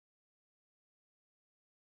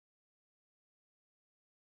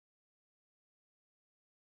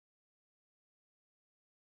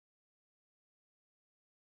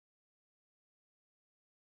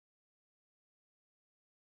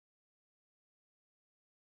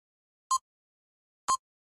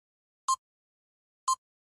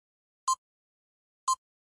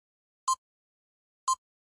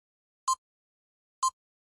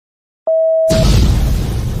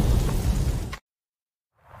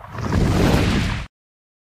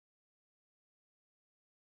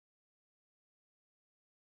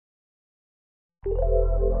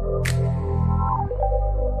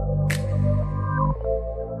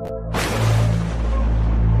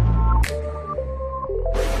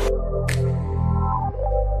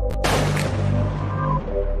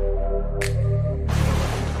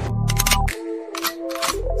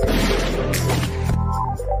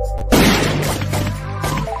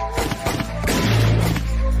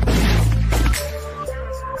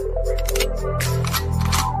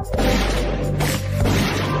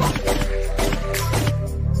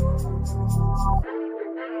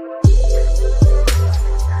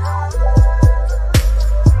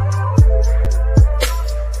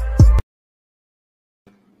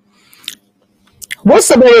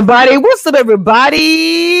What's up, everybody? What's up,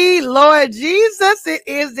 everybody? Lord Jesus, it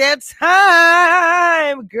is that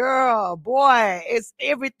time, girl, boy. It's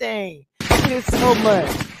everything. It is so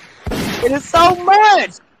much. It is so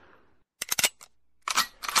much.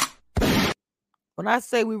 When I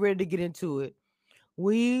say we're ready to get into it,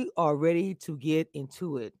 we are ready to get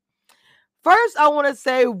into it. First, I want to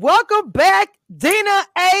say welcome back, Dina,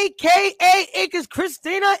 aka It is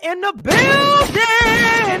Christina in the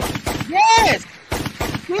building. Yes.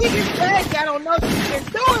 She is back. I don't know what she can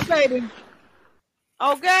do it, baby.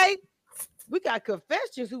 Okay. We got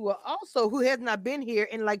Confessions who has not been here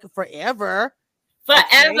in like forever.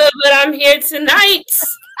 Forever, okay. But I'm here tonight.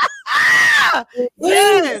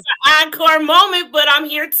 Yes. Encore moment, but I'm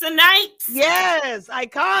here tonight. Yes,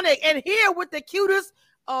 iconic. And here with the cutest.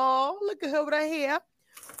 Oh, look at her with her hair.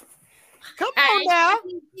 Come on now.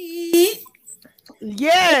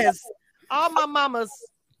 Yes. All my mamas.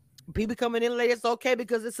 People coming in late, it's okay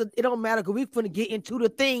because it don't matter because we're going to get into the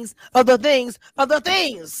things.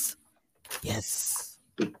 Yes.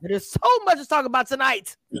 There's so much to talk about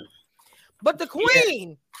tonight. But the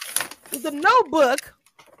queen is the notebook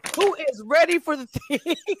who is ready for the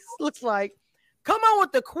things. Looks like. Come on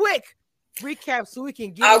with the quick recap so we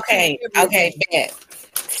can get okay, bet.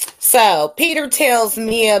 So Peter tells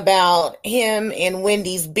Mia about him and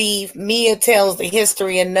Wendy's beef. Mia tells the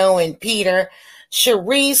history of knowing Peter.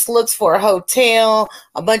 Sharice looks for a hotel,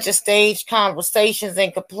 a bunch of staged conversations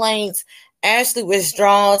and complaints. Ashley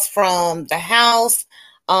withdraws from the house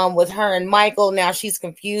with her and Michael. Now she's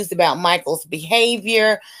confused about Michael's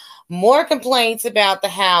behavior. More complaints about the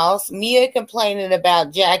house. Mia complaining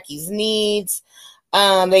about Jackie's needs.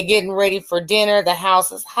 They're getting ready for dinner. The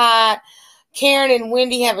house is hot. Karen and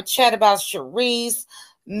Wendy have a chat about Sharice.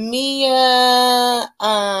 Mia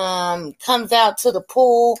comes out to the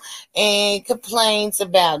pool and complains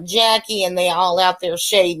about Jackie, and they all out there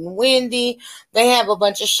shading Wendy. They have a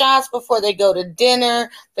bunch of shots before they go to dinner.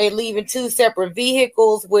 They leave in two separate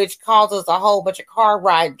vehicles, which causes a whole bunch of car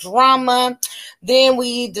ride drama. Then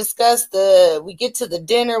we get to the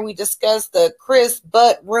dinner. We discuss the Chris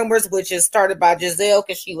Butt rumors, which is started by Giselle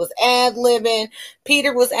because she was ad-libbing.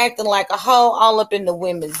 Peter was acting like a hoe all up in the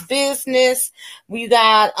women's business. We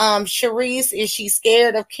got Sharice. Is she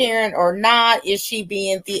scared of Karen or not? Is she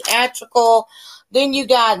being theatrical? Then you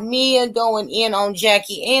got Mia going in on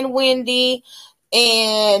Jackie and Wendy,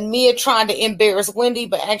 and Mia trying to embarrass Wendy,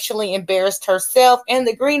 but actually embarrassed herself. And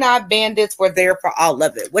the Green Eye Bandits were there for all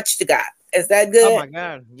of it. What you got? Is that good? Oh my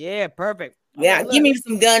God! Yeah, perfect. Yeah, give me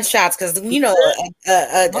some gunshots because we miss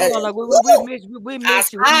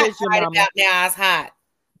you. Right about now, it's hot.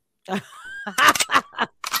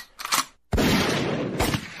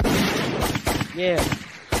 Yeah.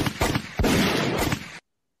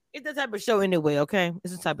 It's the type of show anyway, okay?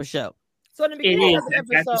 It's the type of show. So in the beginning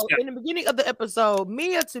of the episode,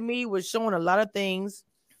 Mia to me was showing a lot of things.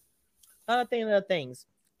 To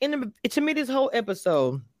me, this whole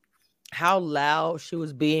episode, how loud she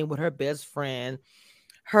was being with her best friend,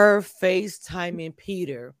 her FaceTiming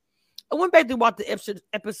Peter. I went back to watch the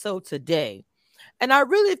episode today, and I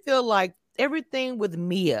really feel like everything with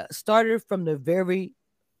Mia started from the very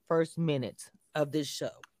first minute of this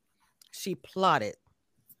show. She plotted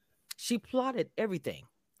everything.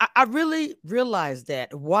 I really realized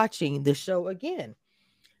that watching the show again.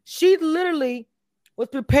 She literally was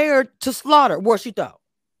prepared to slaughter what she thought.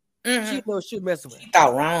 Mm-hmm. She knew she was messing with. She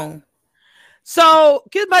thought wrong. So,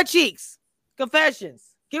 kiss my cheeks.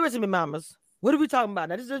 Confessions. Give it to me, mamas. What are we talking about?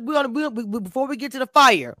 Now, before we get to the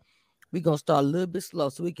fire, we're going to start a little bit slow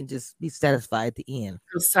so we can just be satisfied at the end.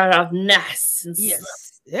 We'll start off nice.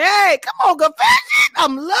 Yes. Slow. Hey, come on, confession.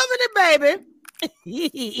 I'm loving it, baby.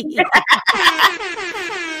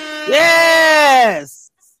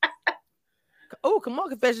 Yes. Oh, come on,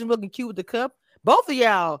 confession. Looking cute with the cup. Both of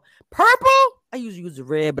y'all. Purple? I usually use the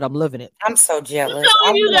red, but I'm loving it. I'm so jealous.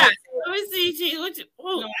 Let me see.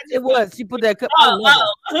 It was. She put that cup.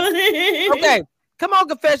 Okay. Come on,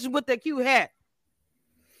 confession with that cute hat.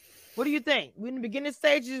 What do you think? We in the beginning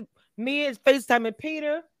stages, Mia is FaceTiming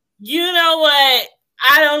Peter. You know what?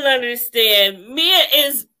 I don't understand. Mia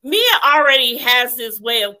already has this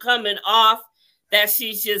way of coming off that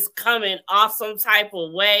she's just coming off some type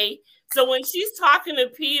of way. So when she's talking to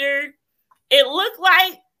Peter, it looked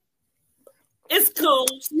like it's cool.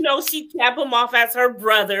 You know, she kept him off as her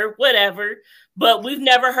brother, whatever. But we've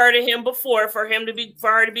never heard of him before for her to be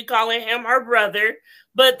calling him her brother.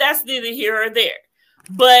 But that's neither here or there.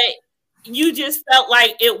 But you just felt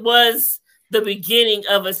like it was the beginning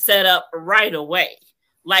of a setup right away.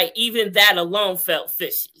 Like even that alone felt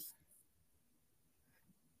fishy.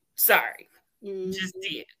 Sorry. Just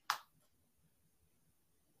did.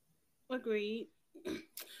 Agreed.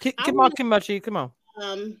 Come on.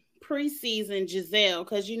 Preseason Giselle,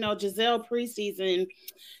 because Giselle preseason,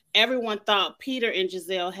 everyone thought Peter and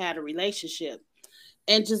Giselle had a relationship,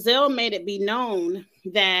 and Giselle made it be known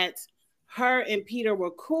that her and Peter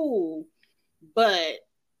were cool, but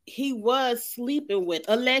he was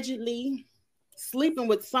allegedly sleeping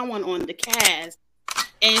with someone on the cast,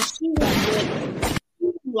 and she was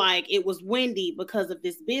like it was Wendy because of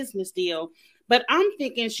this business deal. But I'm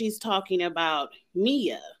thinking she's talking about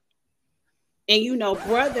Mia. And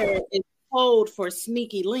brother is code for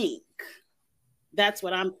sneaky link. That's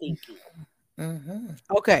what I'm thinking. Mm-hmm.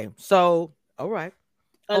 Okay, so all right.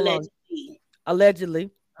 Allegedly.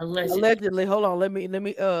 Hold on. Let me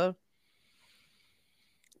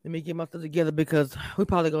get myself together because we're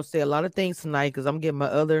probably gonna say a lot of things tonight because I'm getting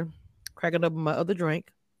cracking up my other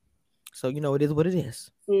drink. So it is what it is.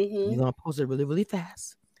 Mm-hmm. You're gonna post it really, really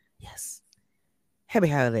fast. Yes. Happy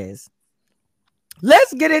holidays.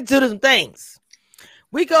 Let's get into some things.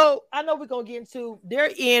 I know we're gonna get into.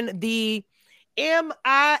 They're in the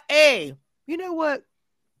MIA. You know what?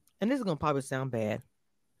 And this is gonna probably sound bad.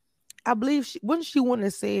 I believe wasn't she one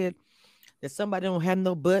that said that somebody don't have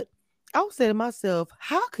no butt? I would say to myself,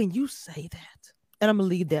 how can you say that? And I'm gonna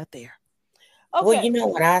leave that there. Okay. Well, you know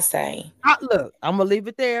what I say. Look, I'm gonna leave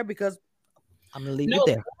it there because I'm gonna leave it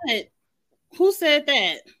there. What? Who said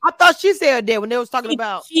that? I thought she said that when they was talking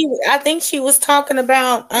about. I think she was talking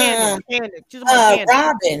about Candace.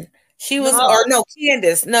 Robin. She was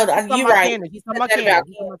Candace. No, you're right. She's talking about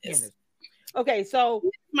Candace. Okay, so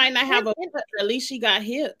might not have at least she got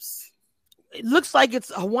hips. It looks like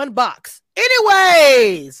it's a one box.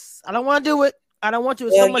 Anyways, I don't want to do it. I don't want to.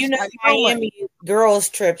 Well, so much Miami girls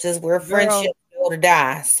trips is where friendship go to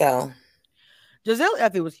die. So Giselle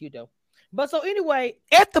Effie was cute though. But so anyway,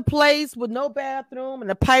 at the place with no bathroom and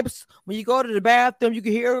the pipes, when you go to the bathroom, you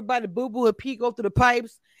can hear everybody boo-boo and pee go through the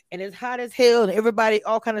pipes, and it's hot as hell, and everybody,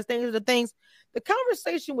 all kind of things. The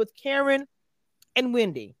conversation with Karen and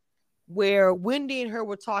Wendy, where Wendy and her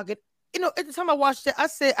were talking, at the time I watched it, I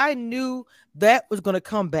said I knew that was going to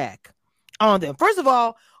come back on them. First of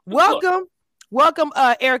all, welcome,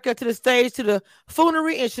 Erica, to the stage, to the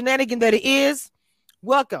foolery and shenanigan that it is.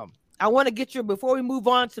 Welcome. I want to get you, before we move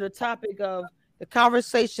on to the topic of the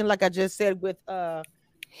conversation, like I just said, with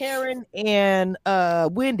Karen and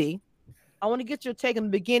Wendy, I want to get your take in the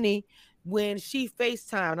beginning when she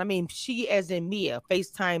FaceTimed. I mean, she as in Mia,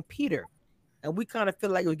 FaceTime Peter. And we kind of feel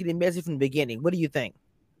like it was getting messy from the beginning. What do you think?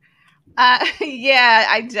 Yeah,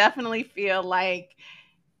 I definitely feel like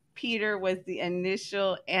Peter was the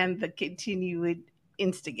initial and the continued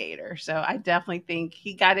instigator. So I definitely think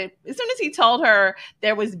he got it as soon as he told her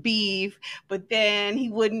there was beef, but then he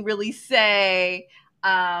wouldn't really say.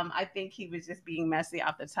 I think he was just being messy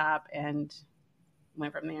off the top and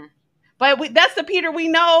went from there. But that's the Peter we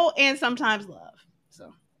know and sometimes love.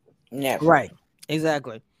 So never. Right.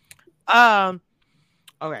 Exactly.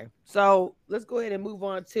 Okay. So let's go ahead and move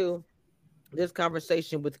on to this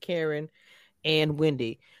conversation with Karen and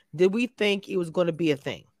Wendy. Did we think it was going to be a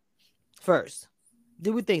thing first?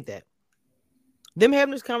 Did we think that them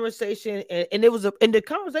having this conversation and it was and the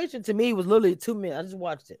conversation to me was literally 2 minutes. I just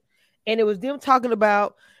watched it and it was them talking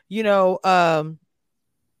about, what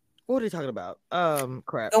were they talking about?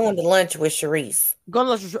 Crap. Going to lunch with Sharice. Going to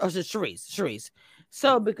lunch with Sharice.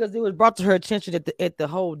 So because it was brought to her attention at the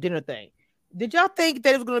whole dinner thing. Did y'all think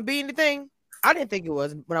that it was going to be anything? I didn't think it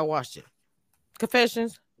was when I watched it.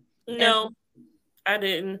 Confessions? No, I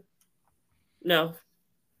didn't. No.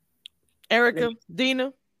 Erica,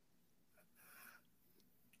 Dina?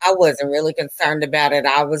 I wasn't really concerned about it.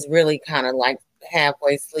 I was really kind of like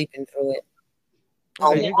halfway sleeping through it.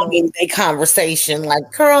 A conversation like,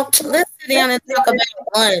 girl, let's sit down and talk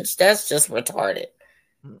about lunch. That's just retarded.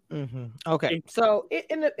 Mm-hmm. Okay, so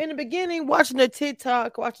in the beginning, watching the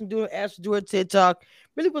TikTok, Ashley do a TikTok,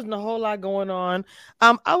 really wasn't a whole lot going on.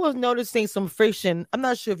 I was noticing some friction. I'm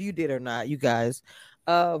not sure if you did or not, you guys,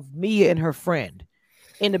 of Mia and her friend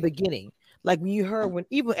in the beginning. Like when you heard when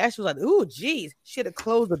even Ashley was like, "Ooh, geez," she had to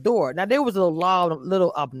close the door. Now there was a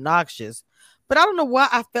little obnoxious, but I don't know why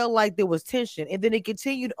I felt like there was tension, and then it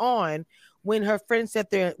continued on when her friend sat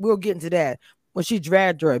there. We'll get into that when she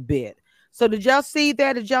dragged her a bit. So did y'all see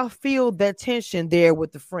that? Did y'all feel that tension there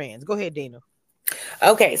with the friends? Go ahead, Dina.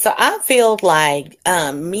 Okay, so I feel like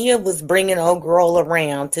Mia was bringing old girl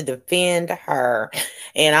around to defend her,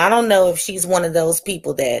 and I don't know if she's one of those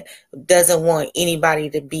people that doesn't want anybody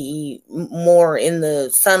to be more in the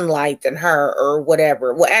sunlight than her or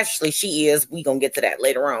whatever. Well, actually, she is. We gonna get to that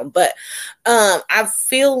later on, but I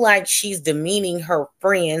feel like she's demeaning her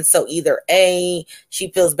friend. So either A, she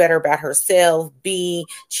feels better about herself. B,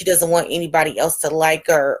 she doesn't want anybody else to like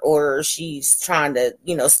her, or she's trying to,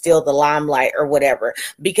 steal the limelight or whatever.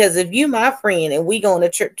 Because if you my friend and we go on a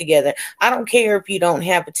trip together, I don't care if you don't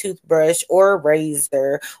have a toothbrush or a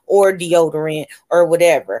razor or deodorant or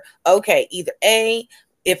whatever. Okay, either A,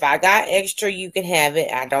 if I got extra, you can have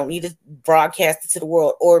it. I don't need to broadcast it to the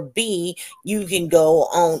world. Or B, you can go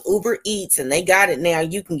on Uber Eats and they got it now.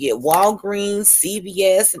 You can get Walgreens,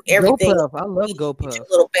 CVS, and everything. GoPuff. I love GoPuff. Get your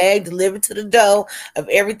little bag delivered to the door of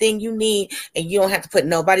everything you need, and you don't have to put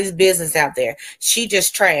nobody's business out there. She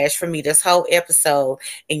just trashed for me this whole episode,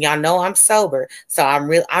 and y'all know I'm sober, so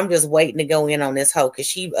I'm just waiting to go in on this hoe because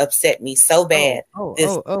she upset me so bad. She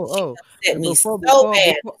upset me so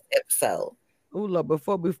bad this episode. Oh, look,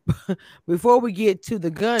 before we get to the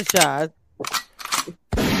gunshot,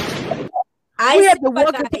 we have to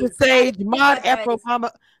welcome to the stage Mod Afro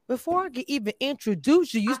Mama. Before I can even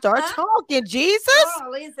introduce you, you start talking, Jesus. Oh,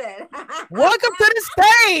 listen. Welcome to the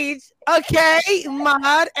stage, okay,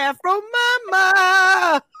 Mod Afro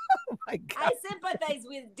Mama. Oh my God. I sympathize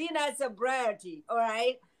with Dina's sobriety, all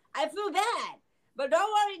right? I feel bad. But don't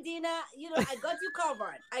worry, Dina. I got you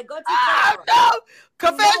covered. No,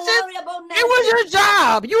 confession. It was your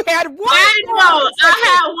job. You had one. I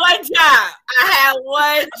had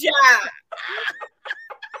one job.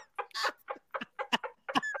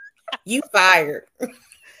 You fired. I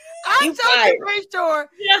told you to make sure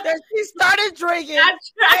that she started drinking. I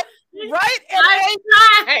tried. Right?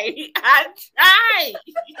 I tried.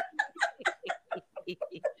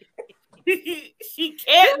 She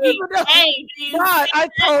can't be tamed. God, I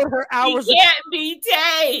told her hours ago. She can't be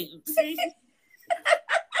tamed.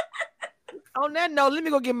 On that note, let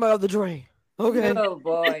me go get my other drink. Okay. Oh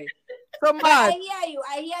boy. So I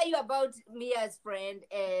hear you about Mia's friend,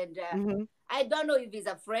 and I don't know if he's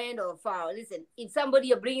a friend or foul. Listen, if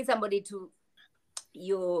you're bringing somebody to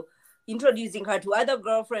you, introducing her to other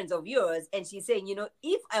girlfriends of yours, and she's saying,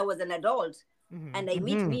 if I was an adult and I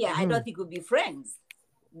meet Mia, I don't think we'd be friends.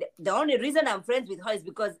 The only reason I'm friends with her is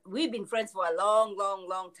because we've been friends for a long, long,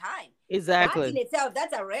 long time. Exactly. That in itself,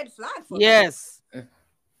 that's a red flag for me. Yes.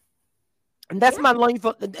 And that's my long.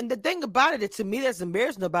 And the thing about it, to me, that's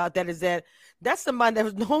embarrassing about that is that that's somebody that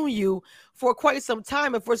has known you for quite some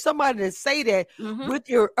time. And for somebody to say that with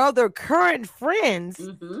your other current friends,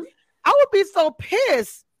 I would be so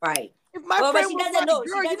pissed. Right. If my friend but she doesn't know.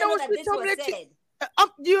 Girl, she doesn't know that this was said.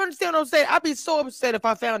 Do you understand what I'm saying? I'd be so upset if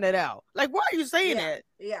I found that out. Like, why are you saying that?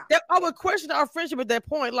 Yeah. I would question our friendship at that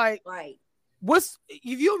point. Like, right. What's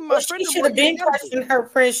if you my friend? She should have been questioning her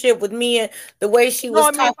friendship with Mia the way she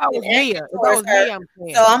was talking. If I was Mia, I'm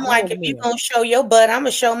saying. So I'm like, if you gonna show your butt, I'm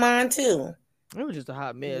gonna show mine too. It was just a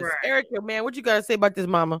hot mess. Right. Erica, man, what you gotta say about this,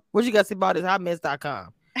 mama? What you gotta say about this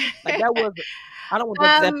hotmess.com? Like that was I don't want to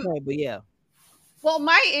go to that point, but yeah. Well,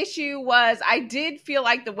 my issue was I did feel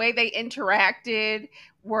like the way they interacted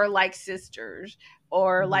were like sisters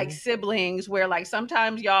or like siblings, where like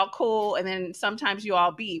sometimes y'all cool and then sometimes you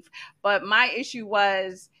all beef. But my issue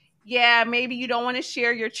was, yeah, maybe you don't want to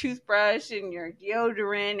share your toothbrush and your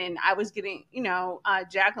deodorant. And I was getting,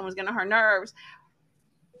 Jacqueline was getting on her nerves.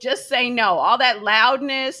 Just say no. All that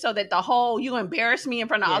loudness so that the whole, you embarrass me in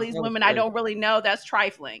front of all these women I don't really know, that's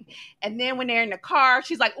trifling. And then when they're in the car,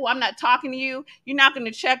 she's like, oh, I'm not talking to you. You're not going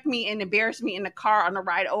to check me and embarrass me in the car on the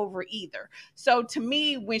ride over either. So to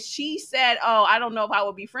me, when she said, oh, I don't know if I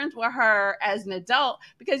would be friends with her as an adult,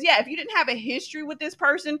 because if you didn't have a history with this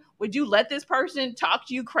person, would you let this person talk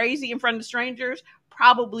to you crazy in front of strangers?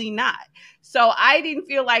 Probably not. So I didn't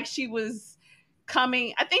feel like she was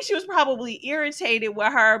coming. I think she was probably irritated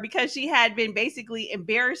with her because she had been basically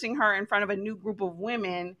embarrassing her in front of a new group of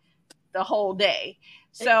women the whole day.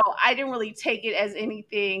 So I didn't really take it as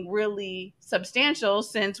anything really substantial,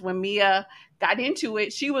 since when Mia got into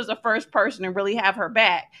it, she was the first person to really have her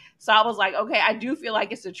back. So I was like, okay, I do feel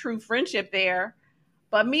like it's a true friendship there,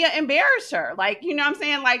 but Mia embarrassed her. Like, you know what I'm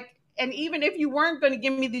saying? Like, and even if you weren't going to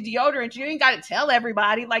give me the deodorant, you ain't got to tell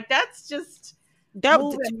everybody. Like, that's just their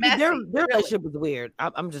relationship was weird.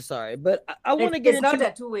 I'm just sorry, but I want to get into not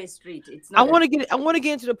a two-way street. It's not. I want to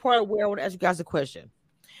get into the part where I want to ask you guys a question.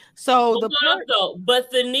 So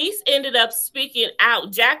but the niece ended up speaking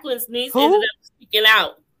out. Jacqueline's niece ended up speaking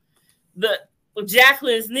out.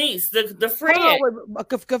 Jacqueline's niece, the friend.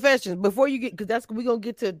 Confessions before you get, because we're gonna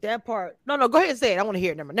get to that part. No, go ahead and say it. I want to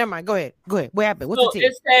hear it. Never mind. Go ahead. What happened? What's the tea?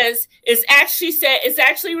 It says it's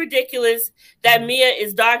actually ridiculous that Mia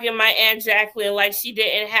is dogging my Aunt Jacqueline like she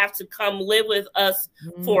didn't have to come live with us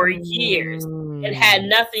for years and had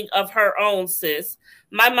nothing of her own, sis.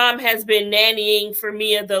 My mom has been nannying for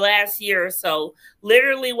Mia the last year or so,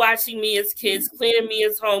 literally watching Mia's kids, cleaning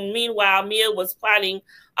Mia's home. Meanwhile, Mia was plotting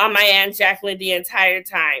on my Aunt Jacqueline the entire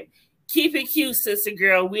time. Keep it cute, sister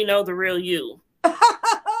girl. We know the real you.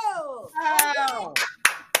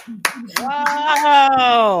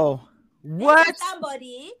 Wow. What?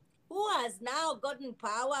 Somebody who has now gotten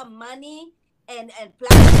power, money, and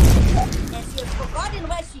platform, and she has forgotten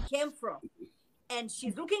where she came from. And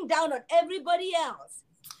she's looking down on everybody else.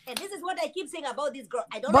 And this is what I keep saying about this girl.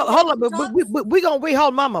 I don't know. Hold on, but we're gonna read.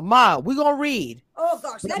 Hold on, Mama. We're gonna read. Oh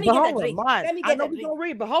gosh, let me get a drink. I know we're gonna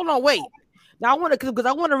read, but hold on, wait. Now I want to, because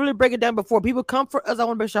I want to really break it down before people come for us. I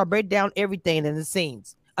want to make sure I break down everything in the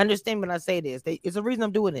scenes. Understand when I say this. It's a reason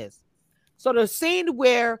I'm doing this. So the scene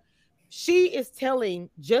where she is telling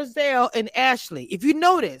Giselle and Ashley, if you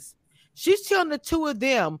notice, she's telling the two of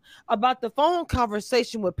them about the phone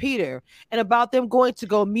conversation with Peter and about them going to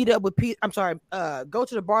go meet up with Peter. I'm sorry, go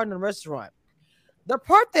to the bar and the restaurant. The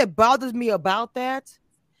part that bothers me about that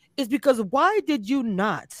is because why did you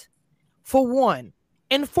not, for one,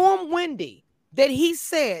 inform Wendy that he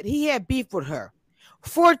said he had beef with her?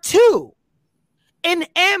 For two, an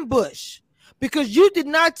ambush, because you did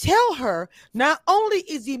not tell her not only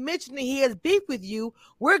is he mentioning he has beef with you,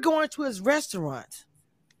 we're going to his restaurant.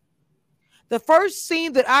 The first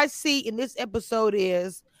scene that I see in this episode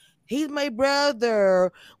is, he's my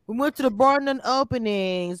brother. We went to the barn and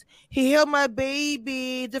openings. He held my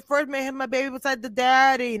baby. The first man held my baby beside the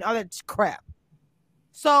daddy and all that crap.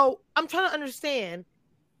 So I'm trying to understand,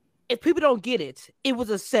 if people don't get it, it was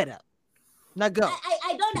a setup. Now go.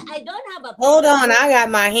 I don't have a. Hold on, I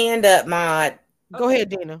got my hand up, Maud. Go ahead,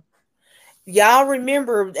 Dina. Y'all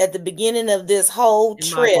remember at the beginning of this whole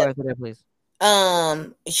trip, please.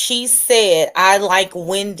 She said, I like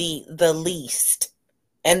Wendy the least.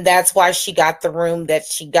 And that's why she got the room that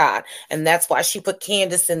she got. And that's why she put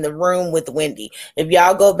Candace in the room with Wendy. If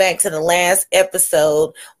y'all go back to the last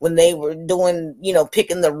episode when they were doing,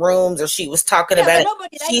 picking the rooms, or she was talking about it.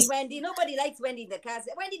 Nobody likes Wendy. Nobody likes Wendy in the cast.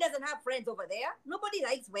 Wendy doesn't have friends over there. Nobody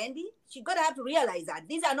likes Wendy. She's got to have to realize that.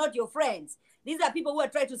 These are not your friends. These are people who are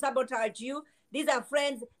trying to sabotage you. These are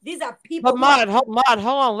friends. These are people. But Maud, hold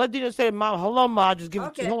on. Let Dina say it, Mom. Hold on, Maud. Just give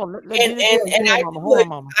it to hold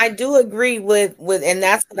on. I do agree with, and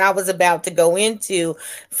that's what I was about to go into.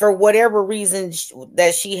 For whatever reason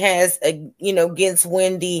that she has, against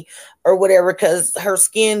Wendy or whatever, because her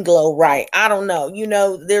skin glow right. I don't know.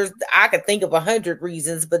 I could think of 100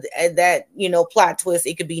 reasons, but that, plot twist,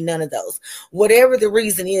 it could be none of those. Whatever the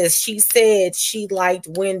reason is, she said she liked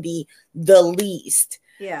Wendy the least.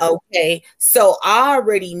 Yeah. Okay. So I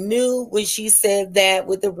already knew when she said that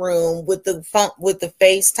with the room, with the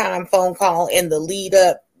FaceTime phone call and the lead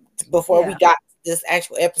up before we got this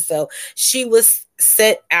actual episode, she was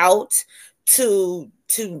set out to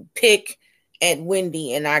pick at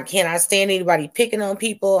Wendy, and I cannot stand anybody picking on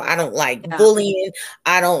people. I don't like bullying.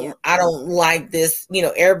 I don't like this,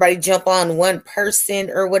 everybody jump on one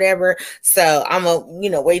person or whatever. So I'm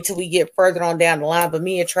wait till we get further on down the line, but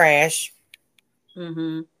me a trash.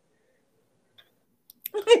 Mm-hmm.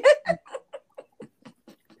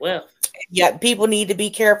 Well, yeah, people need to be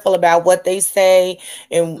careful about what they say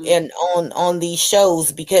and on these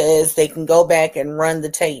shows, because they can go back and run the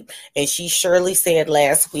tape. And she surely said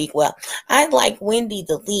last week, well, I like Wendy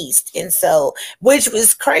the least. And so, which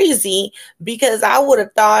was crazy, because I would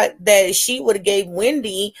have thought that she would have gave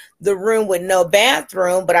Wendy the room with no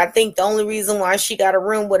bathroom. But I think the only reason why she got a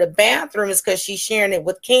room with a bathroom is because she's sharing it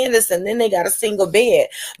with Candace, and then they got a single bed.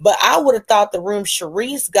 But I would have thought the room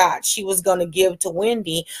Sharice got, she was going to give to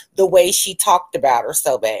Wendy, the way she talked about her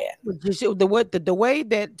so bad. The way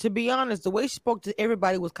that, to be honest, the way she spoke to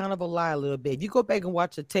everybody was kind of a lie a little bit. If you go back and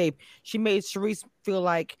watch the tape, she made Sharice feel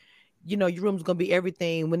like, your room's going to be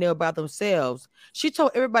everything when they're by themselves. She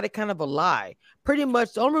told everybody kind of a lie. Pretty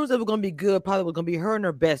much the only rooms that were going to be good probably was going to be her and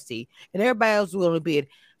her bestie, and everybody else was going to be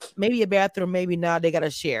maybe a bathroom, maybe not. They got to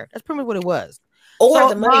share. That's pretty much what it was. Or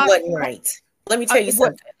the money wasn't right. Let me tell you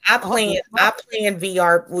something. I plan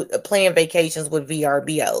vacations with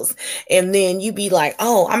VRBOs, and then you be like,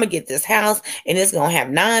 oh, I'm gonna get this house, and it's gonna have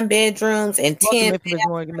 9 bedrooms and 10. They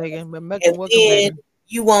want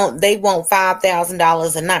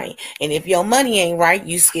 $5,000 a night, and if your money ain't right,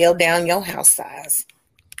 you scale down your house size.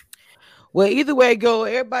 Well, either way it go,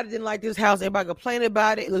 everybody didn't like this house. Everybody complained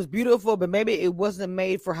about it. It was beautiful, but maybe it wasn't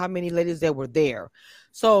made for how many ladies that were there.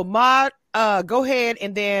 So, Maud, go ahead,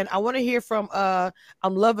 and then I want to hear from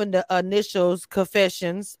I'm loving the initials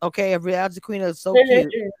confessions. Okay, of reality queen is so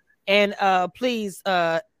cute. And please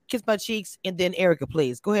kiss my cheeks, and then Erica,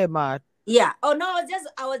 please go ahead, Maud. Yeah. Oh no,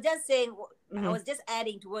 I was just saying. I was just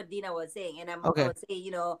adding to what Dina was saying, and I was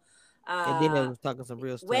saying, and Dina was talking some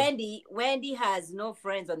real stuff. Wendy has no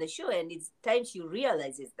friends on the show, and it's time she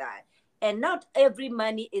realizes that. And not every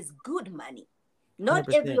money is good money. Not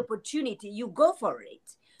 100%. Every opportunity you go for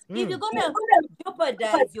it. If you're gonna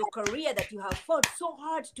jeopardize your career that you have fought so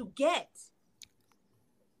hard to get,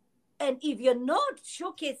 and if you're not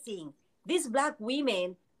showcasing these Black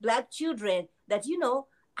women, Black children that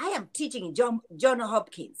I am teaching in John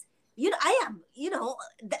Hopkins. I am.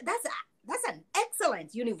 That's an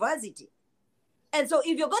excellent university. And so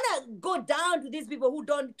if you're gonna go down to these people who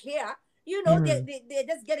don't care, they're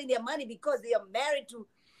just getting their money because they are married to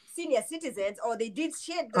senior citizens, or they did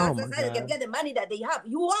shit that they can get the money that they have.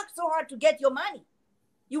 You work so hard to get your money.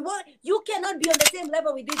 You cannot be on the same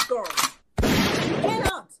level with these girls. You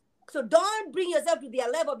cannot. So don't bring yourself to their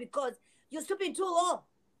level because you're stooping too low.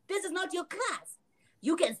 This is not your class.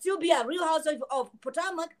 You can still be a real housewife of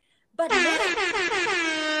Potomac, but do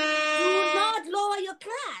not lower your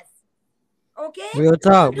class. Okay? Real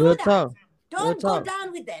talk. Real talk. Don't go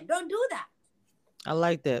down with them. Don't do that. I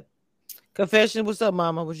like that. Confession, what's up,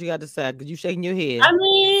 Mama? What you got to say? Because you shaking your head. I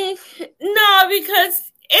mean, no, because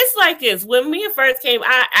it's like this. When Mia first came,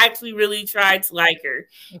 I actually really tried to like her.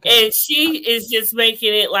 Okay. And she is just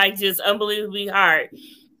making it like just unbelievably hard.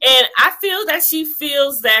 And I feel that she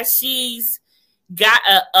feels that she's got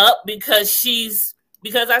up because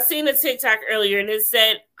I seen a TikTok earlier and it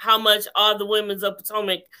said how much all the women's of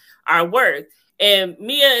Potomac are worth. And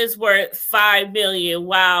Mia is worth $5 million,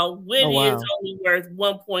 while Whitney is only worth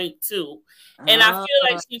 1.2. And I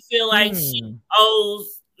feel like she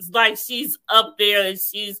owes, like she's up there and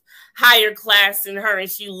she's higher class than her, and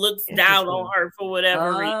she looks down on her for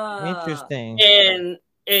whatever reason. Interesting.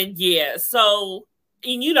 And yeah, so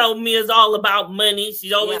Mia's all about money.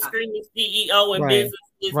 She's always screaming CEO and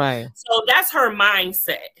businesses. Right. So that's her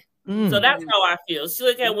mindset. So that's how I feel. She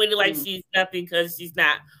look at Wendy like she's nothing because she's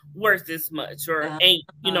not worth this much or ain't,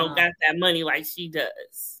 got that money like she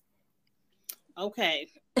does. Okay.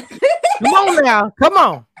 Come on now. Come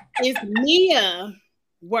on. Is Mia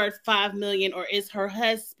worth $5 million or is her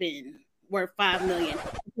husband worth $5 million?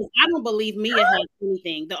 I don't believe Mia has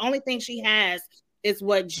anything. The only thing she has is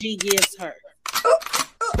what G gives her.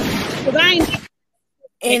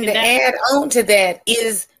 And to add on to that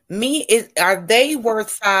are they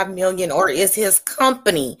worth $5 million or is his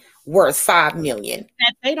company worth $5 million?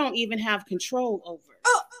 That they don't even have control over.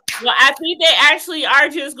 Well, I think they actually are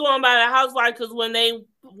just going by the housewife, because when they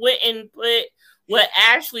went and put what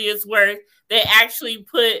Ashley is worth, they actually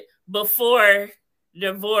put before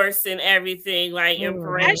divorce and everything, like in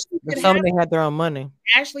parentheses. Somebody had their own money.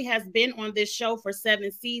 Ashley has been on this show for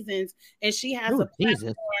 7 seasons, and she has a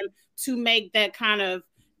platform to make that kind of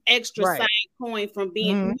extra side coin from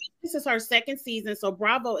being. This is her 2nd season, so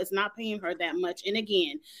Bravo is not paying her that much. And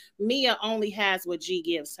again, Mia only has what G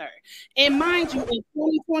gives her. And mind you, in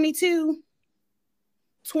 2022,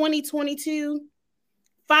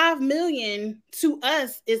 $5 million to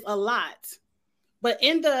us is a lot. But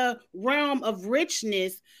in the realm of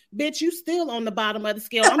richness, bitch, you still on the bottom of the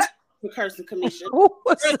scale. I'm cursing Kamisha.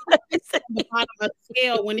 The bottom of the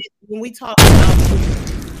scale when we talk about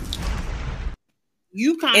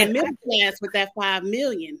you kind of middle class with that $5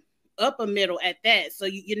 million, upper middle at that. So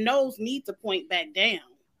your nose needs to point back down.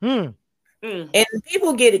 And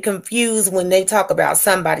people get it confused when they talk about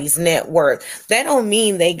somebody's net worth. That don't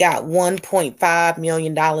mean they got $1.5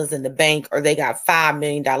 million in the bank or they got $5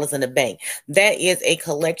 million in the bank. That is a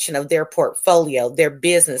collection of their portfolio, their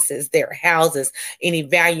businesses, their houses, an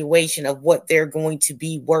evaluation of what they're going to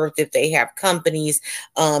be worth if they have companies.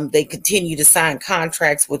 They continue to sign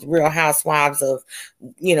contracts with Real Housewives of,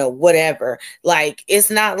 whatever. Like, it's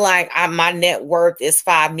not like my net worth is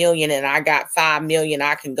 $5 million and I got $5 million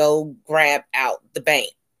I can go grab out the bank.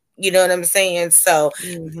 You know what I'm saying? So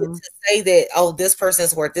to say that, this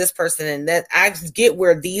person's worth this person, and that I just get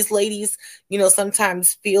where these ladies,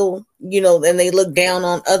 sometimes feel, and they look down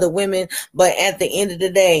on other women. But at the end of the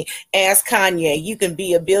day, ask Kanye, you can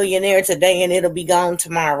be a billionaire today and it'll be gone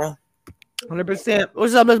tomorrow. 100%.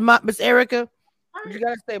 What's up, Miss Erica? What you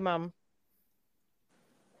gotta say, Mama?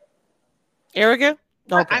 Erica?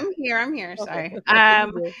 Okay. I'm here. Sorry.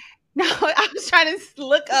 No, I was trying to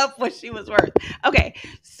look up what she was worth. Okay,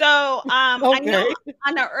 so I know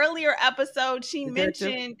on an earlier episode she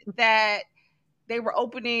mentioned that they were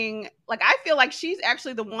opening, like, I feel like she's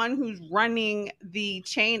actually the one who's running the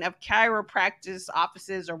chain of chiropractic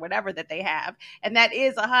offices or whatever that they have, and that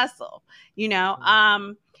is a hustle, you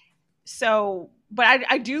know. So, but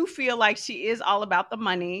I do feel like she is all about the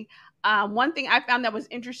money. One thing I found that was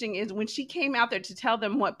interesting is when she came out there to tell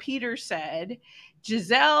them what Peter said,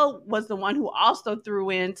 Giselle was the one who also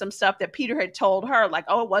threw in some stuff that Peter had told her, like,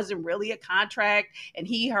 oh, it wasn't really a contract, and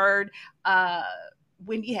he heard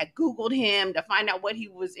Wendy had Googled him to find out what he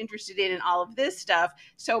was interested in and all of this stuff.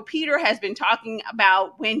 So Peter has been talking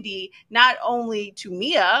about Wendy not only to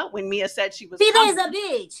Mia when Mia said she was Peter is a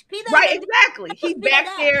bitch. Peter right, exactly. He's back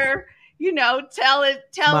there, you know, telling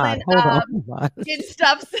getting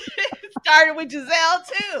stuff started with Giselle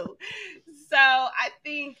too. So I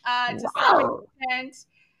think to some extent,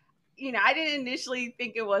 you know, I didn't initially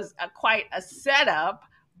think it was quite a setup,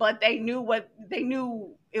 but they knew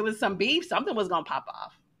it was some beef. Something was gonna pop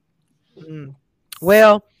off.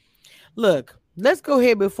 Well, look, let's go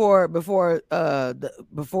ahead before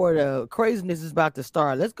the craziness is about to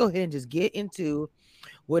start. Let's go ahead and just get into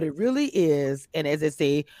what it really is. And as I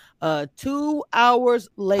say, 2 hours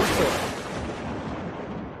later.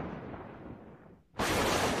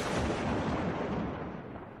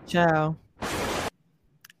 Ciao.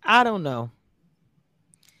 I don't know.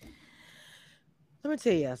 Let me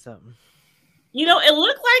tell you something. You know, it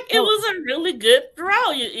looked like it was a really good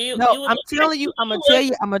throw. I'm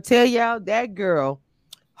gonna tell y'all that girl,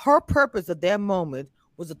 her purpose at that moment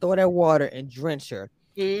was to throw that water and drench her.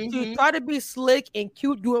 To try to be slick and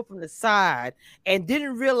cute, do it from the side, and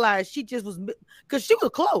didn't realize she just was, because she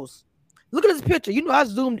was close. Look at this picture. You know, I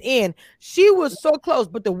zoomed in. She was so close,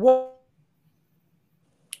 but the water.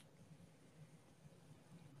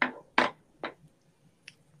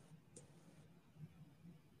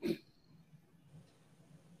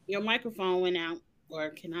 Your microphone went out, or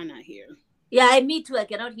can I not hear? Yeah, me too. I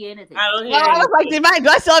cannot hear anything. I don't hear I was like, do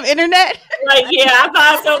I still have internet? Like, yeah, I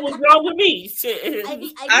thought something was wrong with me.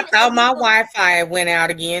 I thought my Wi-Fi went out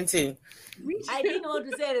again too. I didn't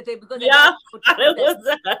want to say anything because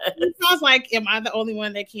it sounds like, am I the only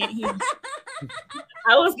one that can't hear?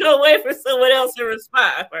 I was gonna wait for someone else to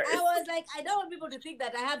respond first. I was like, I don't want people to think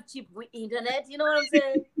that I have cheap internet. You know what I'm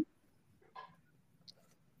saying?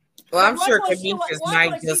 Well, I'm sure Kanisha's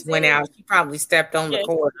mic just went out. She probably stepped on the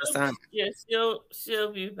cord or something. Yeah,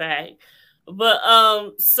 she'll be back. But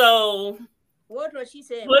so what was she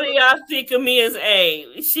saying? What do y'all think of Mia's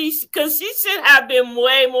age? Because she should have been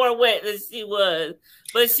way more wet than she was,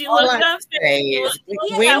 but she looked up.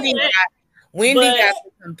 Wendy got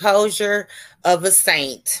the composure of a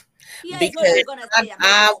saint, because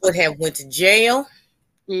I would have went to jail.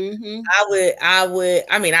 I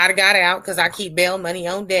mean, I'd got out because I keep bail money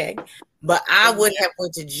on deck, but I would have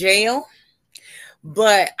went to jail.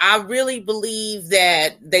 But I really believe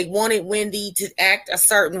that they wanted Wendy to act a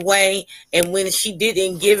certain way, and when she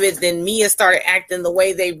didn't give it, then Mia started acting the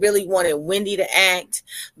way they really wanted Wendy to act,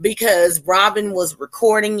 because Robin was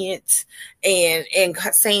recording it and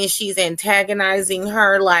saying she's antagonizing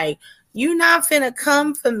her, like, you're not finna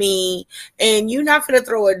come for me, and you're not finna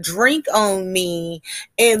throw a drink on me.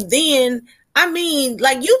 And then, I mean,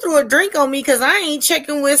 like, you threw a drink on me because I ain't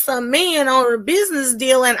checking with some man on a business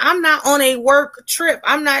deal, and I'm not on a work trip.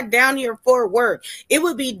 I'm not down here for work. It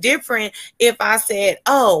would be different if I said,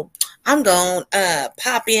 oh, I'm going to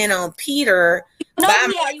pop in on Peter by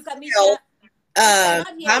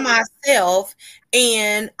myself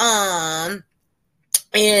and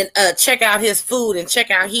check out his food and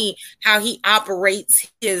check out how he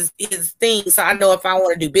operates his thing, so I know if I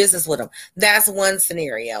want to do business with him. That's one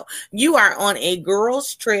scenario. You are on a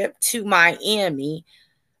girls' trip to Miami,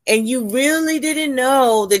 and you really didn't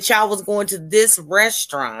know that y'all was going to this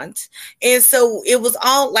restaurant, and so it was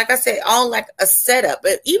all, like I said, all like a setup.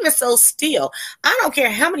 But even so, still, I don't care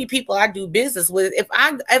how many people I do business with. If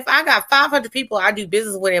I got 500 people I do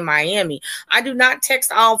business with in Miami, I do not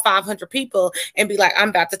text all 500 people and be like, I'm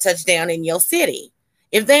about to touch down in your city.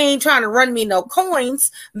 If they ain't trying to run me no coins,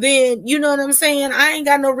 then you know what I'm saying? I ain't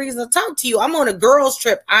got no reason to talk to you. I'm on a girls'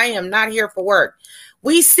 trip. I am not here for work.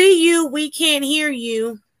 We see you. We can't hear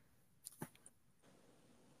you.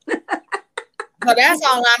 So that's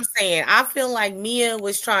all I'm saying. I feel like Mia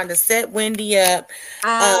was trying to set Wendy up.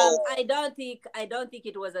 I don't think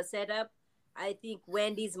it was a setup. I think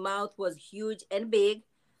Wendy's mouth was huge and big.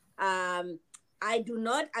 I do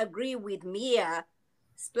not agree with Mia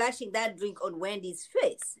splashing that drink on Wendy's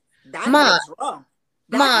face. That was wrong.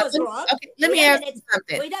 Ma, was wrong. okay, let me ask you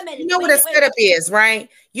something. Wait a minute. You know what a setup is, right?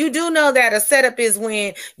 You do know that a setup is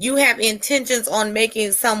when you have intentions on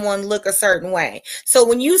making someone look a certain way. So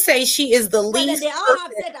when you say she is the least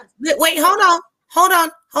wait, hold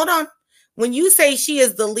on. When you say she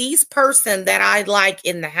is the least person that I like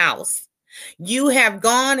in the house, you have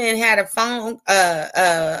gone and had a phone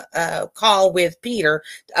call with Peter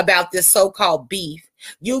about this so-called beef.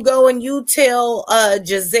 You go and you tell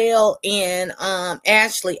Giselle and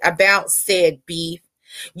Ashley about said beef.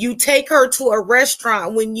 You take her to a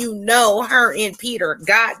restaurant when you know her and Peter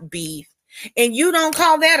got beef, and you don't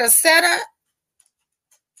call that a setup?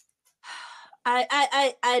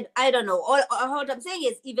 I don't know. All what I'm saying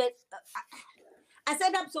is, even I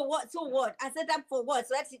set up. So what? I set up for what?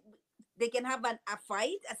 So that's they can have a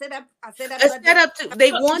fight. I set up.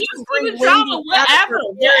 They want to bring Wendy whatever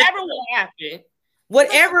will happen.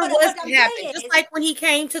 Whatever was to happen, just like when he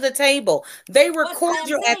came to the table, they were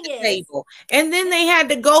cordial at the table, and then they had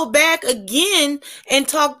to go back again and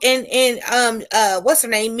talk. And what's her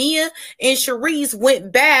name, Mia and Cherise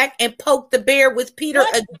went back and poked the bear with Peter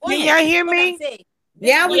again. Can y'all hear me?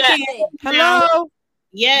 Now we can. Hello.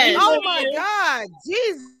 Yes. Oh my God,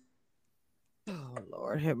 Jesus. Oh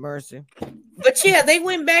Lord, have mercy. But yeah, they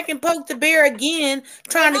went back and poked the bear again,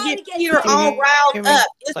 trying to get Peter all riled up.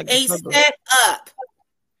 It's like a set up.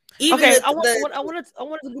 Okay, I wanted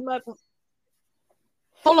to give my.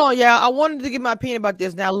 Hold on, y'all. I wanted to give my opinion about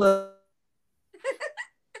this. Now look,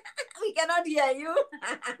 we cannot hear you.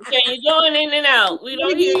 Okay, you're going in and out. We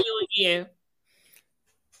don't hear you again.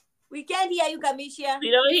 We can't hear you, Kamisha.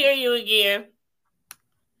 We don't hear you again.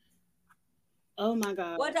 Oh my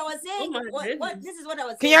God. What I was saying. This is what I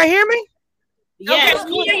was saying. Can y'all hear me? Yes,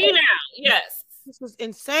 we hear you now. Yes. This was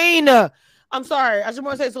insane. I'm sorry. I just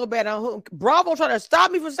want to say it so bad. Bravo trying to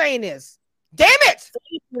stop me from saying this. Damn it!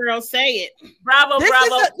 Girl, say it. Bravo.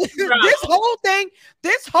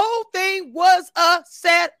 This whole thing was a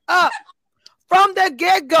set up from the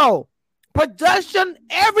get-go. Production,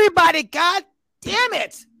 everybody. God damn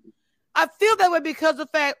it! I feel that way because of the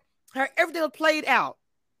fact how everything was played out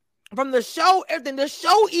from the show. Everything. The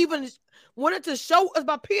show even wanted to show us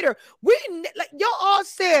about Peter. Y'all all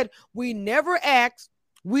said we never asked.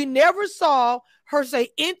 We never saw her say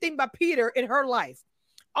anything about Peter in her life.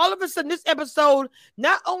 All of a sudden, this episode,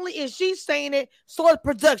 not only is she saying it, so is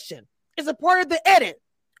production. It's a part of the edit.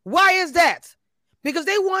 Why is that? Because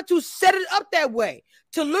they want to set it up that way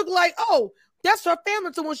to look like, oh, that's her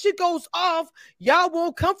family. So when she goes off, y'all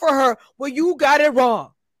won't come for her. Well, you got it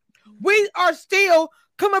wrong. We are still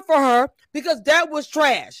coming for her because that was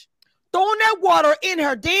trash. Throwing that water in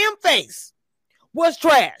her damn face was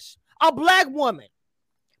trash. A black woman.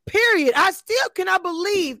 Period. I still cannot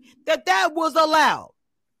believe that was allowed.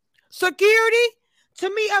 Security, to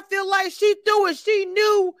me, I feel like she threw it. She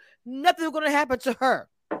knew nothing was going to happen to her.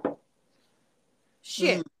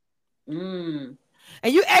 Shit. And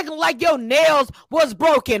you acting like your nails was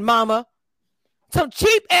broken, mama. Some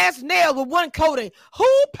cheap ass nails with one coating.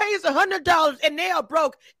 Who pays $100 and nail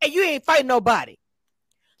broke and you ain't fighting nobody?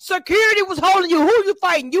 Security was holding you. Who you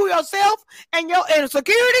fighting? You yourself and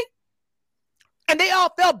security? And they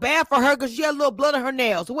all felt bad for her because she had a little blood on her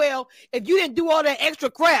nails. Well, if you didn't do all that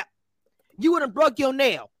extra crap, you would have broke your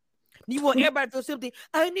nail. You want everybody to feel sympathy.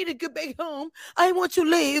 I need to get back home. I want to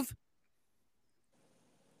leave.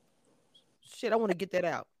 Shit, I want to get that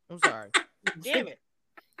out. I'm sorry. Damn it.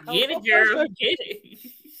 Get it, girl. Get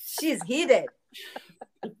it. She's heated.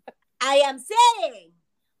 I am saying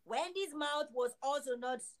Wendy's mouth was also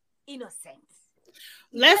not innocent.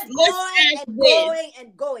 Let's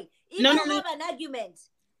going. If I have an argument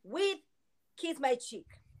with Kiss My Cheek,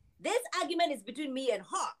 this argument is between me and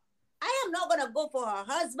her. I am not gonna go for her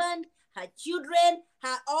husband, her children,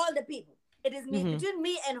 all the people. It is between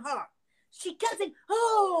me and her. She comes in,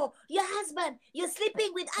 oh, your husband, you're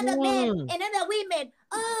sleeping with other men and other women.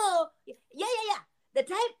 Oh, yeah. The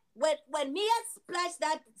time when Mia splashed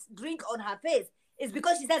that drink on her face is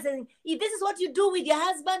because she starts saying, if this is what you do with your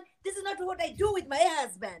husband, this is not what I do with my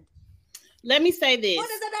husband. Let me say this. What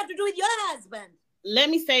does that have to do with your husband? Let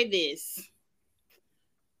me say this.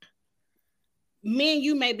 Me and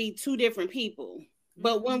you may be two different people,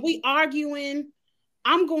 but when we arguing,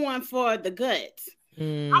 I'm going for the guts.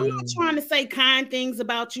 I'm not trying to say kind things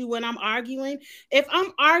about you when I'm arguing. If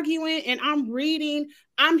I'm arguing and I'm reading,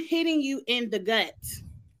 I'm hitting you in the gut.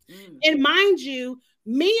 And mind you,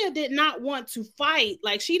 Mia did not want to fight.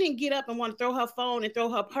 Like, she didn't get up and want to throw her phone and throw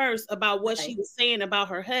her purse about what she was saying about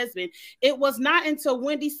her husband. It was not until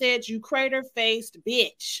Wendy said, you crater-faced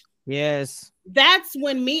bitch. Yes. That's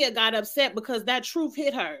when Mia got upset because that truth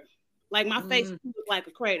hit her. Like my face looked like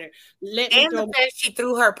a crater. And the fact she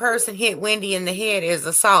threw her purse and hit Wendy in the head is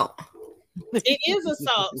assault. It is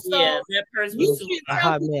assault. So yeah, that person was a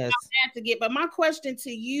hot mess. But my question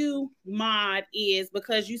to you, Maud, is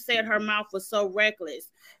because you said her mouth was so reckless.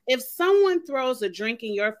 If someone throws a drink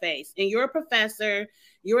in your face and you're a professor,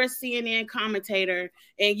 you're a CNN commentator,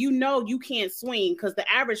 and you know you can't swing because the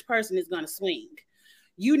average person is going to swing.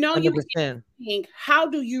 You know 100%. You can't swing. How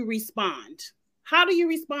do you respond? How do you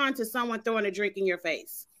respond to someone throwing a drink in your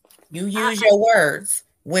face? You use your words.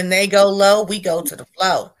 When they go low, we go to the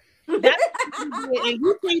flow. And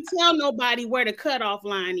you can't tell nobody where the cutoff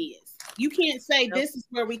line is. You can't say this is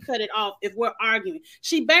where we cut it off if we're arguing.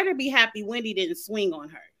 She better be happy Wendy didn't swing on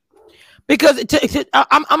her. Because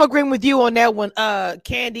I'm agreeing with you on that one,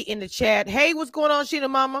 Candy in the chat. Hey, what's going on, Sheena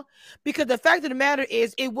Mama? Because the fact of the matter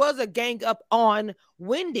is, it was a gang up on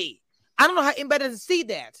Wendy. I don't know how anybody doesn't see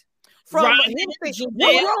that. From him saying,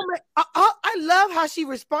 I love how she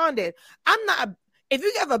responded. I'm not. If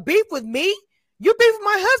you have a beef with me, you beef with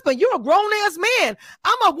my husband. You're a grown ass man.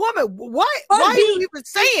 I'm a woman. Why are you even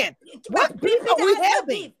saying? What beef are we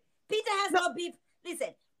having? Peter has no beef. Listen,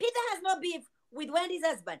 Peter has no beef with Wendy's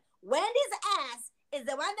husband. Wendy's ass is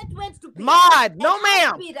the one that went to Peter. Maud, no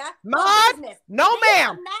ma'am. Maud, no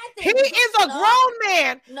ma'am. He is a grown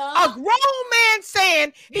man. A grown man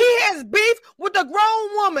saying he has beef with a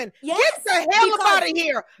grown woman. Yes, get the hell up out of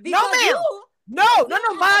here. No ma'am. No,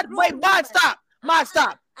 Maud. Wait, Maud, stop. Maud,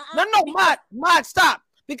 stop. Maud, stop.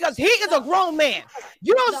 Because he is a grown man.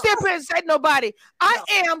 You don't sit here and say nobody.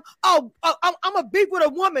 I'm a beef with a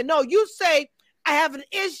woman. No, you say I have an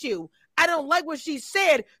issue. I don't like what she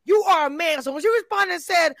said. You are a man. So when she responded and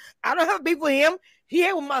said, I don't have a beef with him, he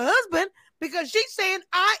had with my husband, because she's saying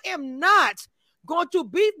I am not going to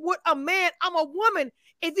beef with a man. I'm a woman.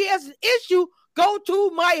 If he has an issue, go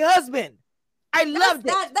to my husband. I love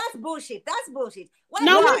that. That's bullshit. That's bullshit. Why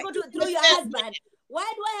do I go through your husband?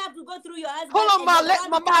 Why do I have to go through your husband? Hold on,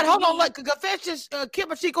 Mama. Hold on. Like confessions.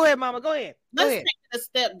 Kimberly, go ahead, Mama. Go ahead. Let's take a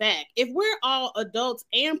step back. If we're all adults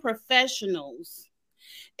and professionals,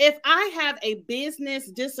 if I have a business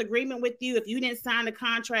disagreement with you, if you didn't sign the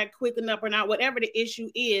contract quick enough or not, whatever the issue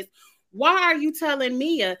is, why are you telling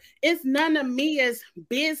Mia? It's none of Mia's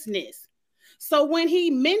business. So when he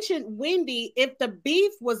mentioned Wendy, if the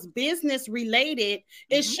beef was business related,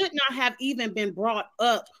 it should not have even been brought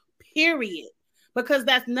up, period. Because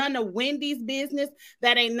that's none of Wendy's business.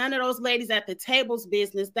 That ain't none of those ladies at the table's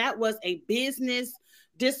business. That was a business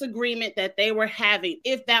disagreement that they were having,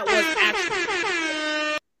 if that was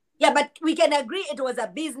actually. Yeah, but we can agree it was a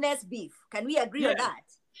business beef. Can we agree on that?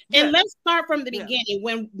 And let's start from the beginning.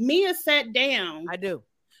 When Mia sat down,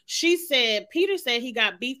 she said, Peter said he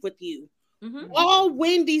got beef with you. All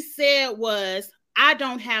Wendy said was, I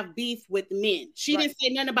don't have beef with men. She didn't say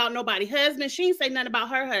nothing about nobody's husband. She didn't say nothing about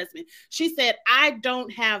her husband. She said, I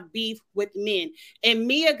don't have beef with men. And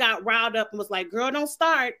Mia got riled up and was like, girl, don't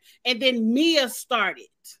start. And then Mia started.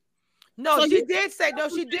 No, so she did say,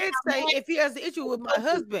 if he has an issue with my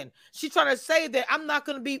husband, she's trying to say that I'm not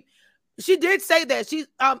going to be. She did say that. She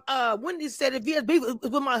Wendy said if he has beef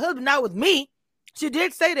with my husband, not with me. She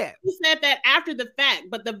did say that. She said that after the fact,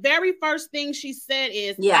 but the very first thing she said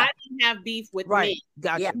is, I didn't have beef with men.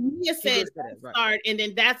 Gotcha. Mia said start, and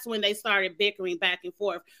then that's when they started bickering back and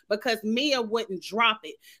forth because Mia wouldn't drop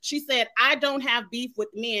it. She said, I don't have beef with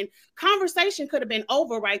men. Conversation could have been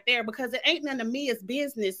over right there because it ain't none of Mia's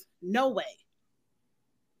business. No way.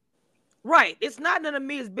 Right. It's not none of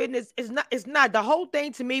Mia's business. It's not. The whole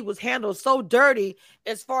thing to me was handled so dirty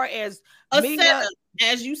as far as Mia, setup,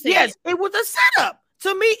 as you said. Yes, it was a setup.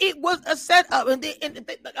 To me, it was a setup. And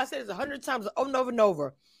like I said, it's 100 times over and over and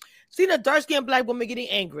over. Seeing a dark-skinned black woman getting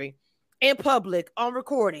angry in public on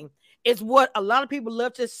recording is what a lot of people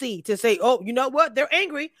love to see. To say, oh, you know what? They're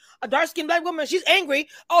angry. A dark-skinned black woman, she's angry.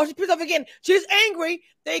 Oh, she pissed off again. She's angry.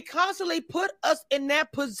 They constantly put us in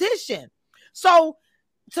that position. So,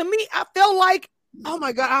 to me, I felt like, oh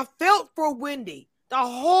my God, I felt for Wendy the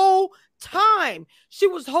whole time. She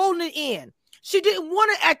was holding it in. She didn't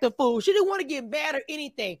want to act a fool. She didn't want to get mad or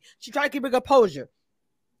anything. She tried to keep her composure.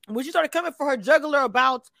 When she started coming for her juggler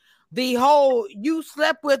about the whole you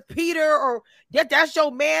slept with Peter or that's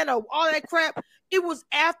your man or all that crap, it was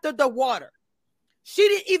after the water. She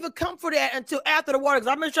didn't even come for that until after the water,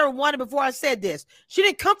 because I made sure I wanted before I said this. She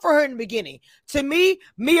didn't come for her in the beginning. To me,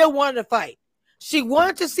 Mia wanted to fight. She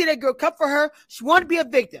wanted to see that girl come for her. She wanted to be a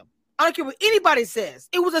victim. I don't care what anybody says.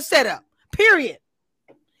 It was a setup, period.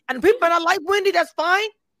 And people that like Wendy, that's fine.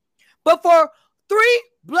 But for 3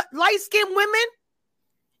 light-skinned women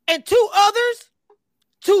and 2 others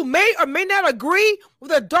to may or may not agree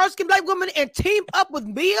with a dark-skinned black woman and team up with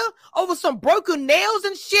Mia over some broken nails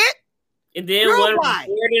and shit? And then Girl, one bye.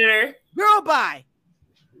 reported her. Girl, bye.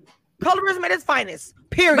 Colorism at its finest.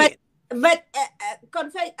 Period. But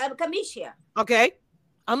Kamisha. Okay,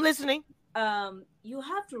 I'm listening. You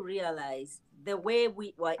have to realize the way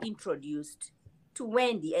we were introduced to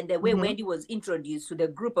Wendy and the way Wendy was introduced to the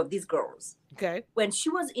group of these girls. Okay. When she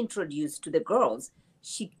was introduced to the girls,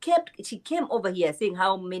 she came over here saying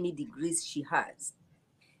how many degrees she has.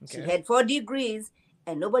 Okay. She had 4 degrees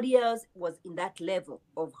and nobody else was in that level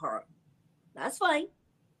of her. That's fine.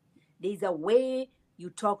 There's a way you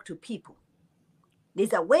talk to people.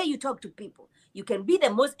 There's a way you talk to people. You can be the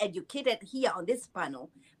most educated here on this panel,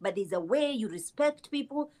 but there's a way you respect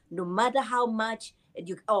people no matter how much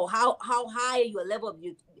how high your level of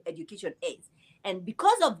education is. And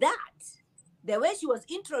because of that, the way she was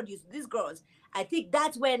introduced to these girls, I think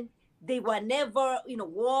that's when they were never,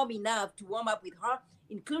 warm enough to warm up with her,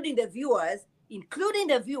 including the viewers,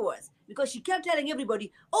 because she kept telling everybody,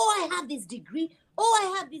 oh, I have this degree. Oh,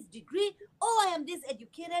 I have this degree. Oh, I am this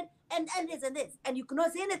educated and this and this. And you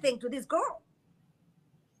cannot say anything to this girl.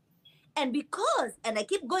 And I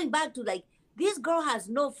keep going back to this girl has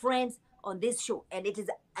no friends on this show. And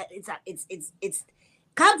it's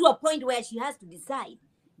come to a point where she has to decide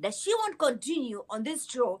that she won't continue on this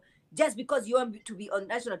show just because you want to be on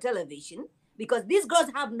national television, because these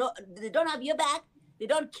girls they don't have your back. They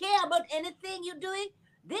don't care about anything you're doing.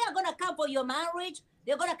 They are going to come for your marriage.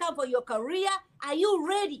 They're going to come for your career. Are you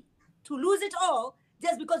ready to lose it all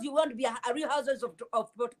just because you want to be a real housewives of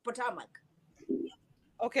Potomac?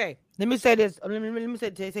 Okay, let me say this. Let me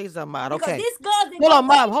say something, Mad. Okay. Because these girls, hold on,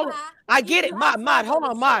 Mad. Hold on. I get it, Mad. Hold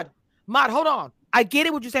on, Mad. Mad, hold on. I get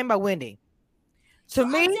it. What you're saying about Wendy. To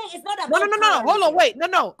me, it's not about no. Hold on, wait.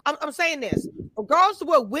 No. I'm saying this. Regardless of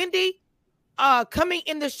what Wendy, coming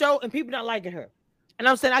in the show and people not liking her, and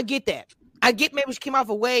I'm saying I get that. I get maybe she came off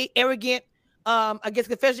way arrogant. I guess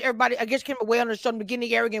confession everybody. I guess she came away on the show in the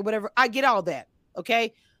beginning arrogant, whatever. I get all that.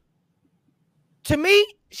 Okay. To me,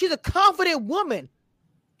 she's a confident woman.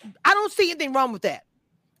 I don't see anything wrong with that.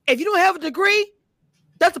 If you don't have a degree,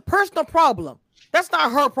 that's a personal problem. That's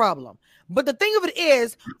not her problem. But the thing of it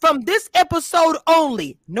is, from this episode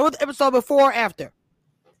only, no other episode before or after,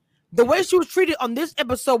 the way she was treated on this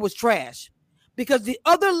episode was trash. Because the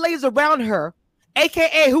other ladies around her,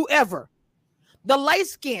 aka whoever, the light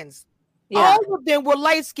skins, all of them were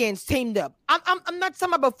light skins teamed up. I'm not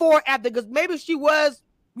talking about before or after, because maybe she was,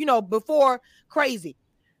 before crazy.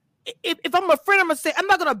 If I'm a friend, I'm gonna say I'm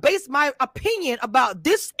not gonna base my opinion about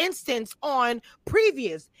this instance on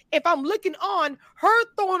previous. If I'm looking on her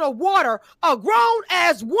throwing a grown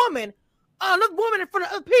ass woman, another woman in front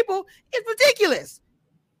of other people, it's ridiculous.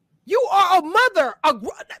 You are a mother,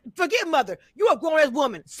 forget mother. You're a grown ass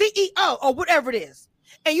woman, CEO or whatever it is,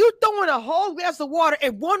 and you throwing a whole glass of water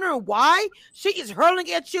and wondering why she is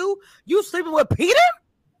hurling at you. You sleeping with Peter?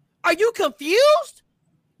 Are you confused?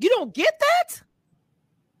 You don't get that?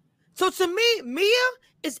 So to me, Mia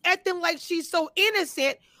is acting like she's so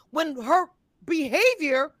innocent when her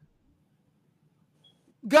behavior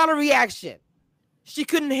got a reaction. She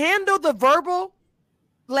couldn't handle the verbal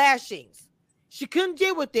lashings. She couldn't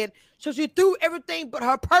deal with it, so she threw everything but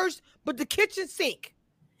her purse, but the kitchen sink.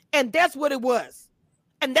 And that's what it was.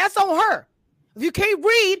 And that's on her. If you can't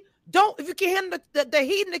read, if you can't handle the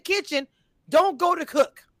heat in the kitchen, don't go to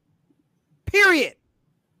cook. Period.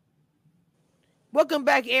 Welcome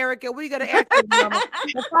back, Erica. We got to ask you, Mama.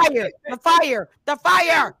 The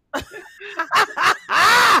fire.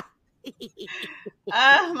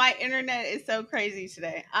 My internet is so crazy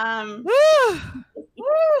today.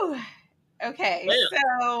 Okay,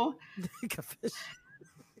 so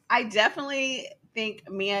I definitely think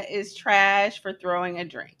Mia is trash for throwing a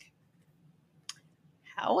drink.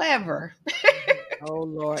 However, oh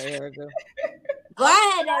Lord, Erica. Go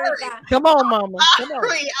ahead, Erica. Come on, Mama. Come on.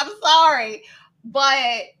 I'm sorry.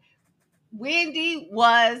 But Wendy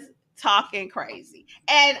was talking crazy.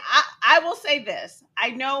 And I will say this. I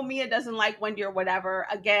know Mia doesn't like Wendy or whatever.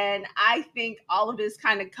 Again, I think all of this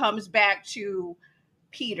kind of comes back to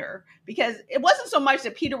Peter, because it wasn't so much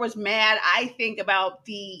that Peter was mad. I think about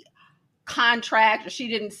the contract, or she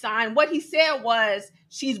didn't sign. What he said was,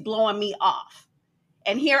 she's blowing me off.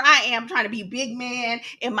 And here I am trying to be big man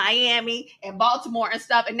in Miami and Baltimore and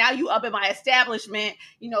stuff. And now you up at my establishment,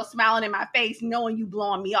 smiling in my face, knowing you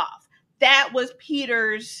blowing me off. That was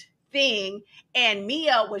Peter's thing. And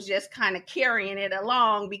Mia was just kind of carrying it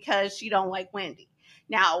along because she don't like Wendy.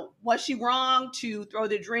 Now, was she wrong to throw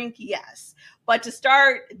the drink? Yes. But to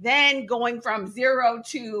start then going from 0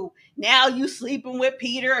 to now you sleeping with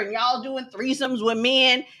Peter and y'all doing threesomes with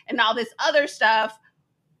men and all this other stuff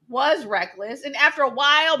was reckless. And after a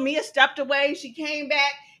while, Mia stepped away. She came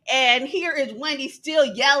back, and here is Wendy still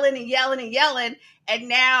yelling and yelling and yelling. And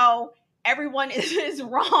now everyone is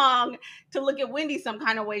wrong to look at Wendy some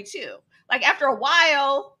kind of way too. Like after a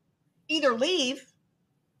while, either leave,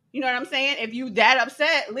 you know what I'm saying? If you that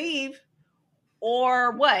upset, leave.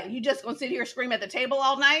 Or what? You just gonna sit here and scream at the table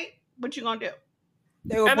all night? What you gonna do?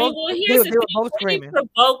 Here's the thing. Wendy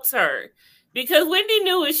provokes her because Wendy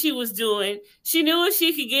knew what she was doing. She knew if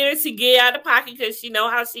she could get her to get out of pocket because she know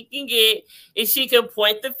how she can get, and she could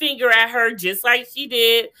point the finger at her just like she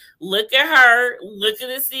did. Look at her. Look at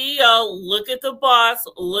the CEO. Look at the boss.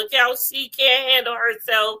 Look how she can't handle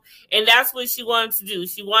herself. And that's what she wanted to do.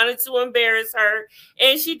 She wanted to embarrass her,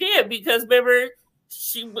 and she did because remember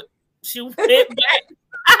she went back.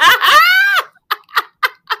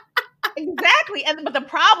 Exactly. But the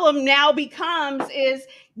problem now becomes is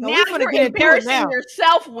now you're embarrassing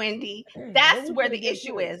yourself, Wendy. That's where the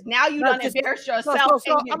issue is. Now you don't embarrass yourself.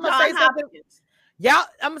 I'm gonna say something. Yeah,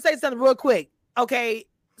 I'm gonna say something real quick. Okay,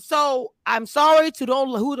 so I'm sorry to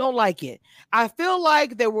who don't like it. I feel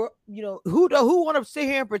like there were, who want to sit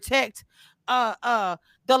here and protect the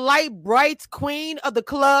light bright queen of the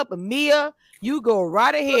club, Mia. You go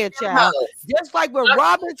right ahead, child. Just like when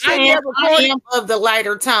Robin said, I am of the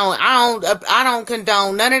lighter tone. I don't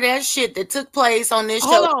condone none of that shit that took place on this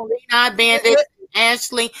show. Not Bandit,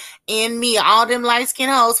 Ashley, and Mia. All them light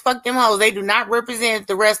skinned hoes. Fuck them hoes. They do not represent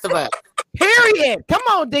the rest of us. Period. Come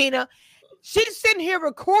on, Dina. She's sitting here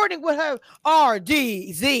recording with her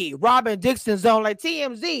RDZ, Robin Dixon Zone, like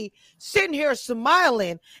TMZ, sitting here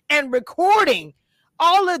smiling and recording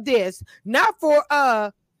all of this, not for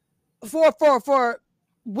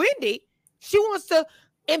Wendy. She wants to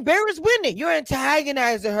embarrass Wendy. You're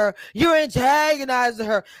antagonizing her.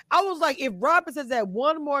 I was like, if Robin says that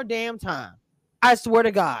one more damn time, I swear to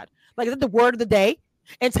God, like, is that the word of the day?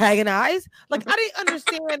 Antagonize? Like, I didn't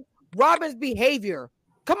understand Robin's behavior.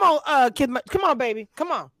 Come on, kid. Come on, baby.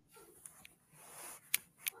 Come on.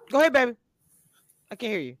 Go ahead, baby. I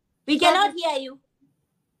can't hear you. We cannot hear you.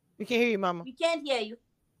 We can't hear you, Mama. We can't hear you.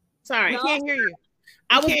 Sorry. We can't hear you.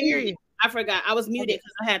 I can't hear you. I forgot. I was muted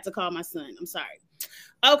because I had to call my son. I'm sorry.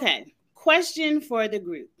 Okay. Question for the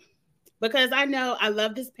group. Because I know I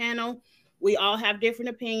love this panel. We all have different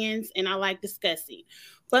opinions and I like discussing.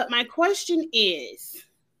 But my question is,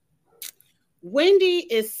 Wendy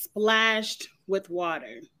is splashed with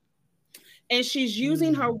water and she's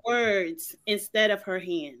using her words instead of her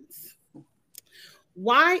hands.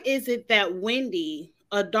 Why is it that Wendy,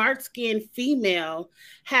 a dark-skinned female,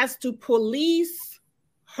 has to police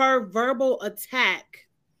her verbal attack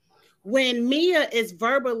when Mia is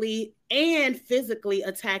verbally and physically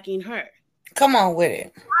attacking her? Come on with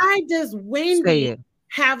it. Why does Wendy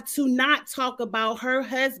have to not talk about her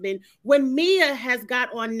husband when Mia has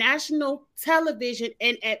got on national television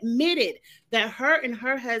and admitted that her and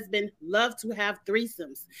her husband love to have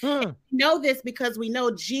threesomes? We know this because we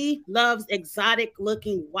know G loves exotic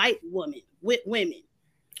looking white women. We know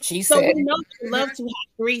they love to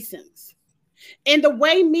have threesomes. And the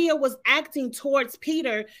way Mia was acting towards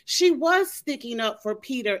Peter, she was sticking up for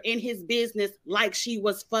Peter in his business like she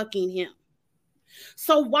was fucking him.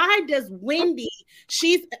 So why does Wendy,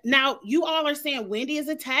 now you all are saying Wendy is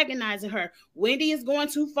antagonizing her. Wendy is going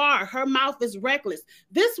too far. Her mouth is reckless.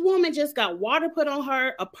 This woman just got water put on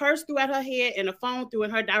her, a purse threw at her head, and a phone threw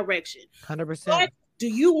in her direction. 100%. What do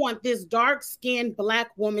you want this dark-skinned black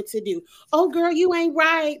woman to do? Oh, girl, you ain't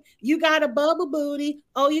right. You got a bubble booty.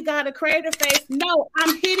 Oh, you got a crater face. No,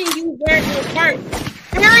 I'm hitting you where it hurts.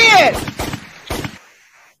 Period.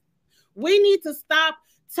 We need to stop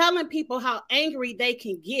telling people how angry they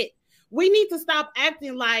can get. We need to stop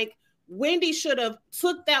acting like Wendy should have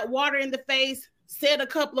took that water in the face, said a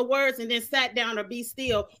couple of words, and then sat down or be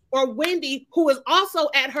still. Or Wendy, who is also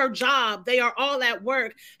at her job, they are all at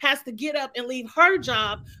work, has to get up and leave her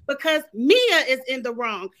job because Mia is in the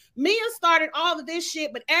wrong. Mia started all of this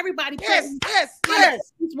shit, but everybody yes.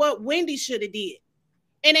 That's what Wendy should have did.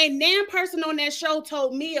 And a damn person on that show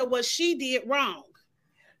told Mia what she did wrong.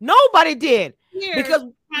 Nobody did. Because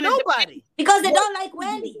nobody. Because they don't like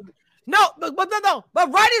Wendy. No, but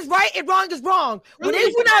right is right and wrong is wrong. When they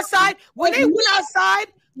went outside,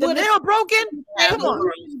 the nail broken. Come on.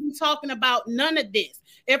 We're talking about none of this.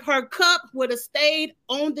 If her cup would have stayed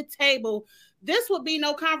on the table, this would be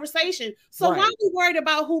no conversation. So why are you worried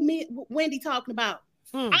about who Wendy talking about?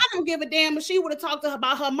 I don't give a damn if she would have talked to her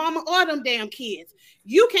about her mama or them damn kids.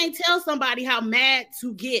 You can't tell somebody how mad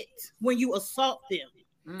to get when you assault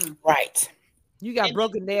them. Right. You got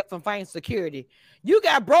broken nails from fighting security. You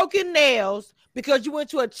got broken nails because you went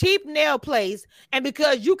to a cheap nail place and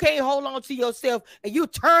because you can't hold on to yourself and you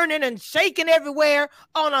turning and shaking everywhere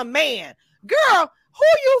on a man. Girl, who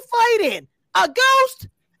are you fighting? A ghost?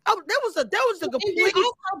 Oh, that was a complete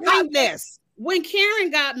hot mess. When Karen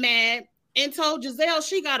got mad and told Giselle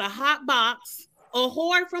she got a hot box, a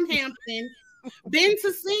whore from Hampton, been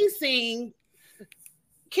to Sing Sing,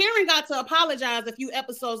 Karen got to apologize a few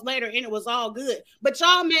episodes later and it was all good. But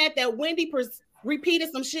y'all mad that Wendy repeated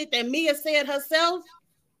some shit that Mia said herself?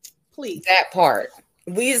 Please. That part.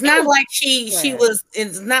 It's not like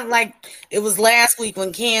it's not like it was last week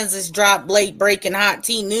when Kansas dropped late breaking hot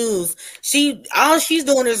tea news. All she's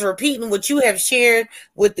doing is repeating what you have shared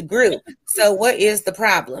with the group. So what is the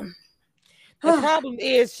problem? The problem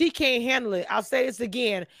is she can't handle it. I'll say this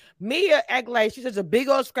again. Mia act like she's just a big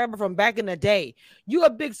old scrapper from back in the day. You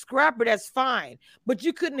a big scrapper, that's fine. But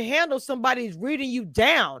you couldn't handle somebody's reading you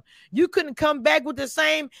down. You couldn't come back with the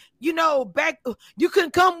same, you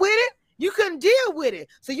couldn't come with it. You couldn't deal with it.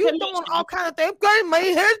 So you doing all kinds of things.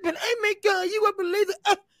 My husband, you would believe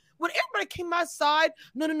it. When everybody came outside,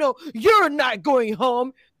 no, you're not going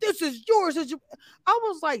home. This is yours. I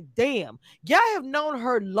was like, damn, y'all have known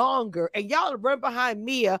her longer, and y'all run behind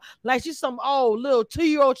Mia like she's some old little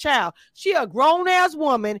 2-year-old child. She a grown-ass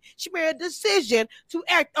woman. She made a decision to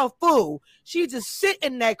act a fool. She just sit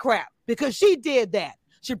in that crap because she did that.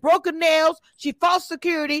 She broke her nails. She fought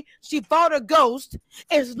security. She fought a ghost,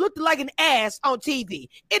 and she looked like an ass on TV.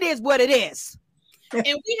 It is what it is. And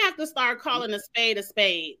we have to start calling a spade a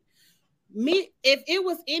spade. If it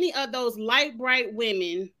was any of those light bright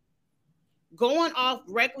women going off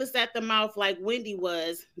reckless at the mouth like Wendy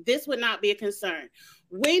was, this would not be a concern.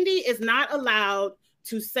 Wendy is not allowed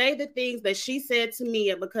to say the things that she said to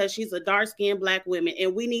Mia because she's a dark-skinned Black woman,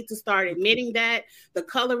 and we need to start admitting that. The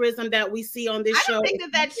colorism that we see on this show. I don't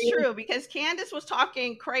think that's true because Candace was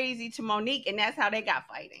talking crazy to Monique, and that's how they got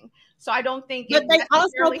fighting. So I don't think it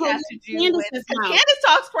necessarily has to do with Candace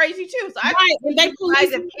talks crazy too. So I think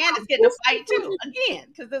if Candace getting a fight too again,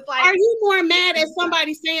 because it's like, are you more mad at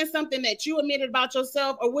somebody saying something that you admitted about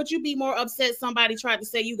yourself, or would you be more upset somebody tried to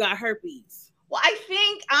say you got herpes? Well, I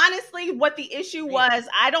think, honestly, what the issue was,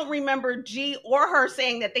 I don't remember G or her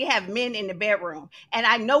saying that they have men in the bedroom. And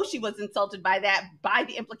I know she was insulted by that, by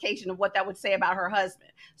the implication of what that would say about her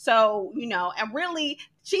husband. So, and really,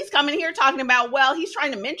 she's coming here talking about, well, he's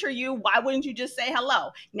trying to mentor you. Why wouldn't you just say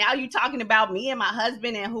hello? Now you're talking about me and my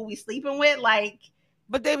husband and who we sleeping with. Like,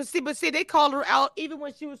 But they called her out even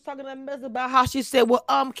when she was talking to Miz about how she said, well,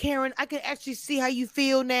 Karen, I can actually see how you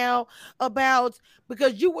feel now about,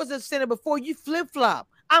 because you wasn't sinner before, you flip-flop.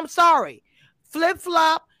 I'm sorry.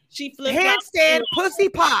 Flip-flop, she flip-flop, handstand, pussy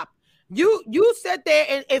pop. You sat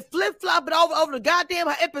there and flip-flop it over the goddamn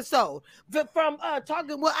episode from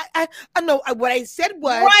talking. Well, I know what I said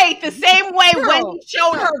was right. The same way Wendy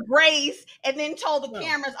showed her grace and then told the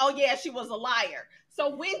cameras, oh yeah, she was a liar.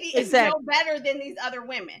 So Wendy is no better than these other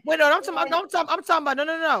women. Wait, no, I'm talking about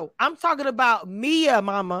no. I'm talking about Mia,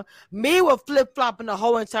 mama. Mia was flip-flopping the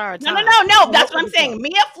whole entire time. No. That's what I'm saying.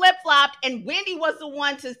 Mia flip-flopped and Wendy was the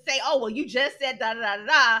one to say, oh, well, you just said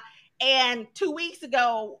da-da-da-da-da. And 2 weeks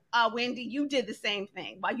ago, Wendy, you did the same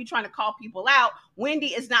thing. While you trying to call people out, Wendy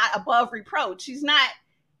is not above reproach. She's not.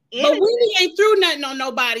 But Wendy ain't threw nothing on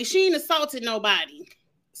nobody. She ain't assaulted nobody.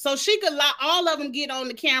 So she could lie, all of them get on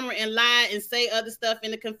the camera and lie and say other stuff in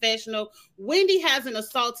the confessional. Wendy hasn't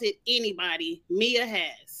assaulted anybody. Mia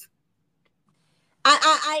has.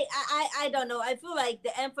 I don't know. I feel like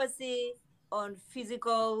the emphasis on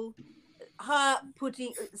physical, her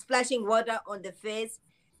splashing water on the face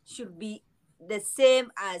should be the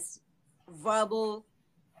same as verbal.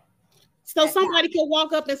 So somebody could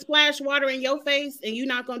walk up and splash water in your face and you're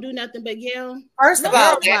not going to do nothing but yell? First of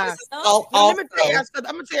all, let me tell you something.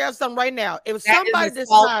 I'm going to tell you something right now. If somebody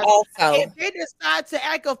if they decide to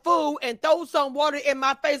act a fool and throw some water in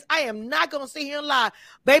my face, I am not going to sit here and lie.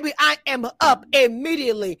 Baby, I am up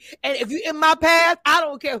immediately. And if you're in my path, I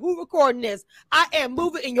don't care who recording this. I am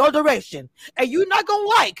moving in your direction. And you're not going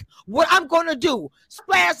to like what I'm going to do.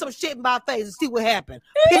 Splash some shit in my face and see what happens.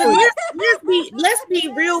 Let's be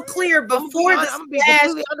real clear. Before the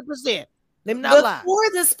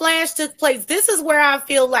splash took place, this is where I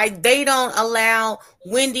feel like they don't allow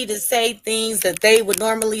Wendy to say things that they would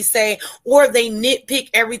normally say, or they nitpick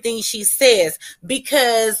everything she says,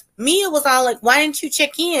 because Mia was all like, why didn't you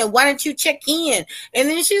check in? Why didn't you check in? And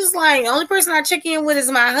then she was like, the only person I check in with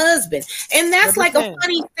is my husband. And that's like a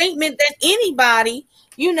funny statement that anybody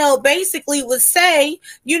basically would say,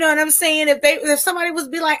 you know what I'm saying? If somebody was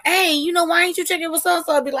be like, hey, why ain't you checking with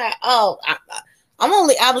so-and-so? I'd be like, oh, I'm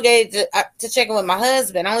only obligated to check in with my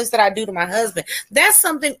husband. Only that I do to my husband. That's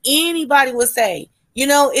something anybody would say.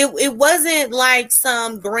 It wasn't like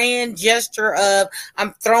some grand gesture of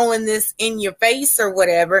I'm throwing this in your face or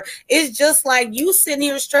whatever. It's just like you sitting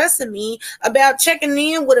here stressing me about checking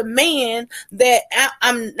in with a man that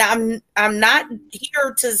I'm not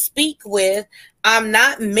here to speak with. I'm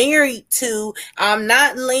not married to, I'm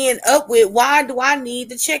not laying up with. Why do I need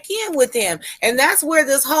to check in with him? And that's where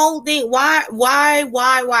this whole thing, why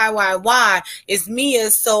is Mia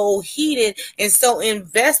so heated and so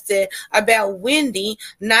invested about Wendy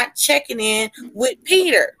not checking in with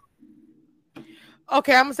Peter?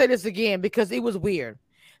 Okay, I'm going to say this again because it was weird.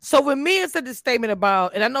 So when Mia said this statement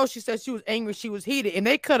about, and I know she said she was angry, she was heated, and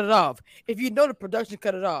they cut it off. If you know, the production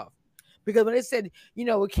cut it off. Because when they said,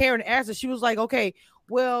 with Karen asked her, she was like, okay,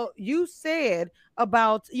 well, you said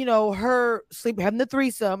about, her having the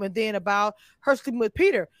threesome and then about her sleeping with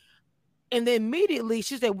Peter. And then immediately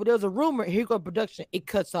she said, well, there's a rumor. Here goes production. It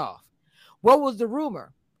cuts off. What was the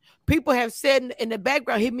rumor? People have said in the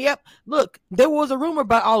background, hit me up. Look, there was a rumor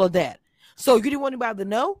about all of that. So you didn't want anybody to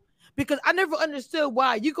know? Because I never understood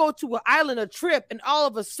why you go to an island, a trip, and all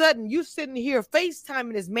of a sudden you sitting here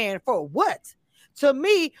FaceTiming this man for what? To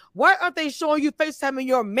me, why aren't they showing you FaceTiming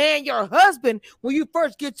your man, your husband, when you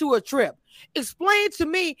first get to a trip? Explain to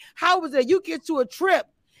me how is it you get to a trip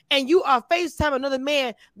and you are FaceTiming another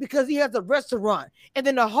man because he has a restaurant. And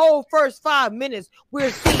then the whole first 5 minutes,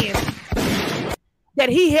 we're seeing that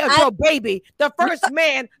he held your baby. The first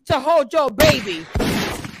man to hold your baby.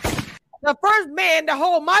 The first man to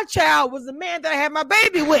hold my child was the man that I had my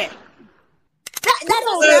baby with. Is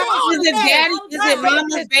it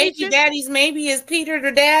mama's baby? Daddy's maybe is Peter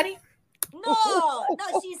the daddy? No,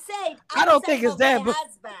 she said. I don't think it's that. But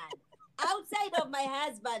outside of my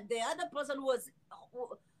husband, the other person who was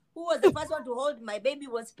the first one to hold my baby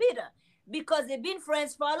was Peter, because they've been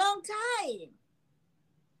friends for a long time.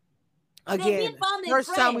 Again,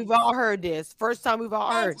 first time we've all heard this. If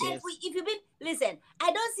you've been, listen,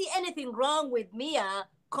 I don't see anything wrong with Mia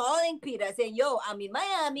calling Peter saying, yo, I'm in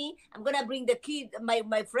Miami. I'm going to bring the kid,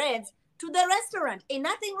 my friends to the restaurant. Ain't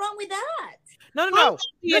nothing wrong with that. No.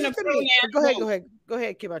 Go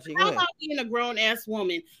ahead, Kimachi. How about being a grown-ass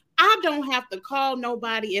woman? I don't have to call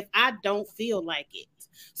nobody if I don't feel like it.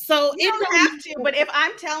 So you don't have to, but if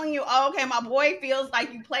I'm telling you, oh, okay, my boy feels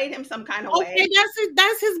like you played him some kind of way. Okay,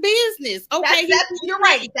 that's his business. Okay, you're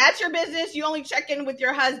right. That's your business. You only check in with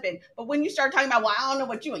your husband. But when you start talking about, well, I don't know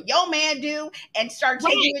what you and your man do, and start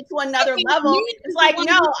taking it to another level, it's like,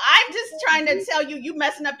 no, I'm just trying to tell you, you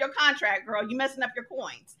messing up your contract, girl. You messing up your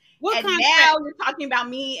coins. What contract? Now you're talking about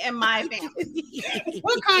me and my family.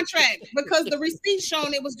 What contract? Because the receipt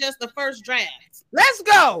shown it was just the first draft. Let's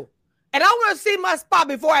go. And I want to see my spot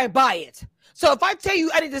before I buy it. So if I tell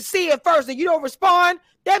you I need to see it first and you don't respond,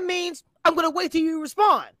 that means I'm going to wait till you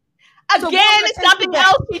respond. Again, it's something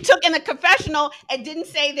else she took in the confessional and didn't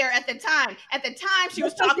say there at the time. At the time, she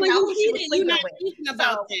was talking about who she was sleeping with. Thinking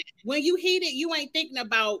about that. When you heat it, you ain't thinking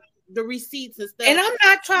about the receipts and stuff. And I'm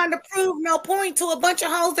not trying to prove no point to a bunch of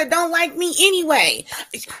hoes that don't like me anyway.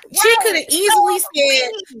 She could have easily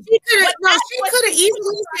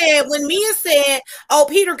said when Mia said, oh,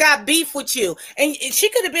 Peter got beef with you. And she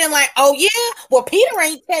could have been like, oh yeah, well, Peter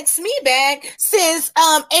ain't text me back since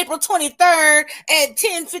April 23rd at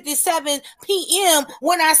 10:57 p.m.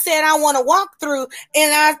 when I said I want to walk through.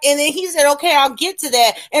 And then he said, okay, I'll get to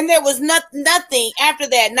that. And there was nothing after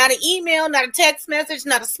that. Not an email, not a text message,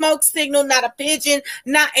 not a smoke signal, not a pigeon,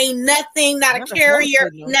 not a nothing, not a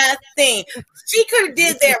carrier, nothing. She could have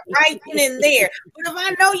did that right then and there. But if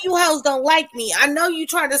I know you hoes don't like me, I know you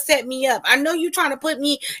trying to set me up, I know you trying to put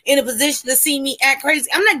me in a position to see me act crazy,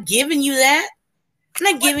 I'm not giving you that. I'm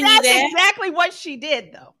not giving you that. That's exactly what she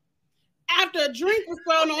did, though. After a drink was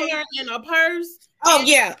thrown on her in a purse. Oh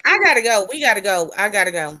yeah, I gotta go. We gotta go. I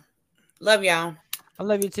gotta go. Love y'all. I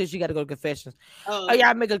love you too. You got to go to confessions. Oh yeah,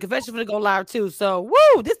 I make a confession for to go live too. So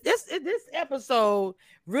woo, this episode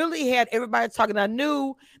really had everybody talking. I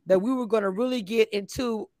knew that we were going to really get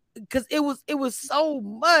into because it was so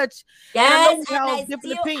much. Yes, and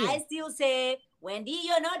I still say, Wendy,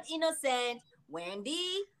 you're not innocent.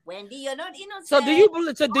 Wendy, you're not innocent. So do you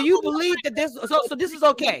believe that this? So this is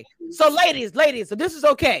okay. So ladies, so this is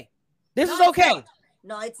okay. This is okay.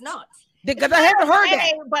 No, it's not. Because I haven't heard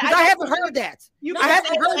that. I haven't heard that. I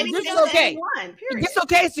haven't heard this is okay. Is this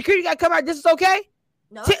okay? Security got to come out. This is okay?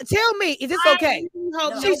 No. Tell me, is this okay?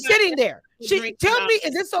 She's sitting there. Tell me,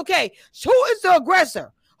 is this okay? Who is the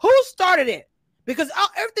aggressor? Who started it? Because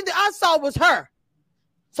everything that I saw was her.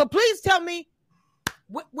 So please tell me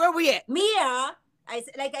where we at. Mia,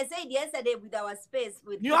 like I said yesterday with our space.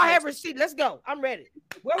 I have receipt. Let's go. I'm ready.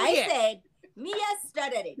 Where we at? Said Mia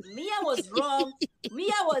started it. Mia was wrong.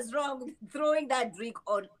 Mia was wrong throwing that drink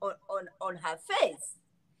on her face.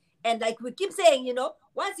 And like we keep saying,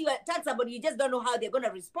 once you attack somebody, you just don't know how they're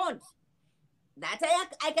gonna respond. That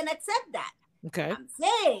I can accept that. Okay. I'm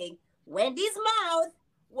saying Wendy's mouth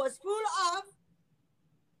was full of,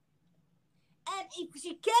 and if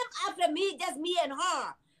she came after me, just me and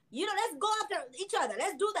her, let's go after each other.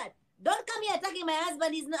 Let's do that. Don't come here attacking my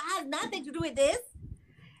husband. It has nothing to do with this.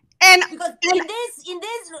 And because in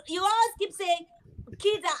this, you always keep saying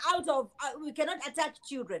kids are out of. We cannot attack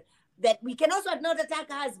children. That we can also not attack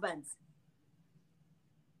husbands.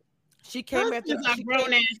 She came at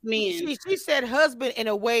grown ass men. She said husband in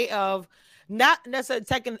a way of not necessarily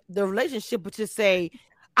attacking the relationship, but to say,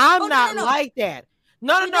 I'm not like that.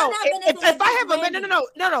 No. If I have a man,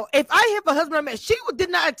 no. If I have a husband or man, she did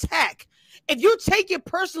not attack. If you take it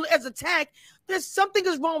personally as attack, there's something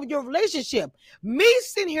is wrong with your relationship. Me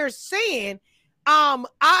sitting here saying,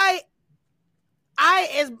 I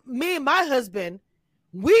as me and my husband,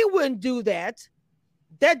 we wouldn't do that.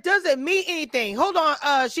 That doesn't mean anything. Hold on,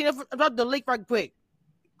 Sheena, drop the link right quick.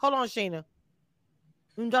 Hold on, Sheena.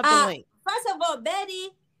 Drop the link. First of all, Betty,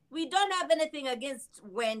 we don't have anything against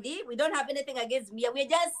Wendy. We don't have anything against Mia. We're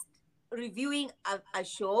just reviewing a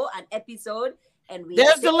show, an episode, and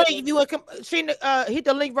there's the link. If you want, Sheena, hit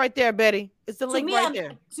the link right there, Betty. It's the link right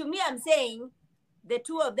there. To me, I'm saying the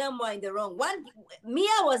two of them were in the wrong. Mia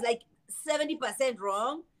was like 70%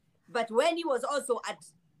 wrong, but Wendy was also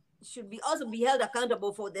should also be held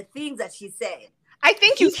accountable for the things that she said. I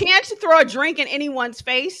think you can't throw a drink in anyone's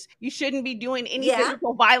face. You shouldn't be doing any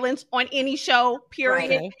physical violence on any show,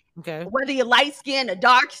 period. Right. Okay. Whether you're light skin, a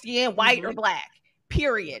dark skin, white or black,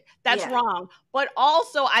 period. That's wrong. But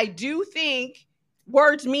also, I do think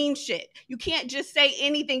words mean shit. You can't just say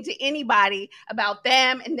anything to anybody about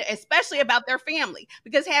them, and especially about their family.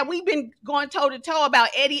 Because had we been going toe to toe about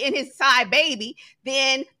Eddie and his side baby,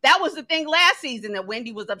 then that was the thing last season that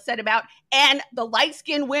Wendy was upset about. And the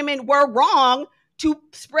light-skinned women were wrong to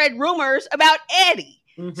spread rumors about Eddie.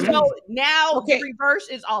 Mm-hmm. So now the reverse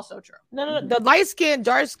is also true. No. The light skin,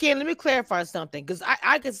 dark skin, let me clarify something. Because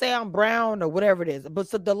I could say I'm brown or whatever it is. But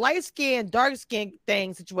so the light skin, dark skin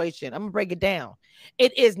thing situation, I'm going to break it down.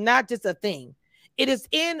 It is not just a thing. It is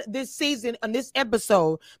in this season, on this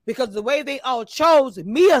episode, because the way they all chose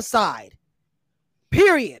Mia's side.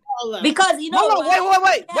 Period. Because Hold on,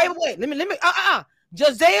 wait. Let me.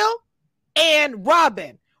 Giselle and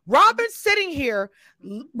Robin. Robin's sitting here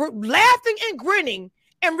laughing and grinning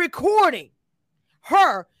and recording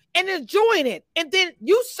her and enjoying it. And then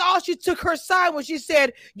you saw she took her side when she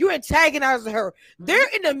said you're antagonizing her. Mm-hmm. They're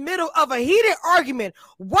in the middle of a heated argument.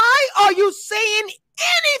 Why are you saying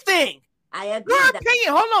anything? I agree. Her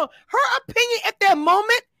opinion, hold on. Her opinion at that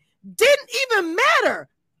moment didn't even matter.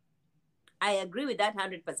 I agree with that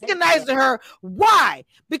 100%. Recognizing her. Why?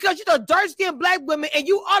 Because dark-skinned black women, and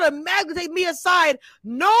you automatically take me aside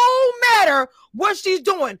no matter what she's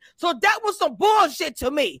doing. So that was some bullshit to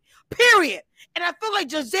me. Period. And I feel like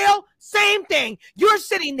Giselle, same thing. You're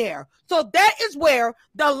sitting there. So that is where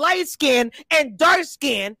the light skin and dark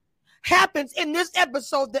skin happens in this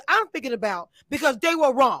episode that I'm thinking about, because they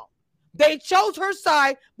were wrong. They chose her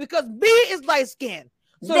side because Mia is light skinned.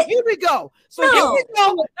 So here we go. Here we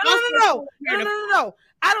go. No.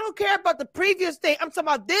 I don't care about the previous thing. I'm talking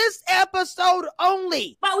about this episode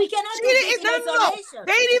only. But we cannot do this in isolation.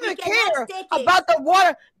 They didn't even care about the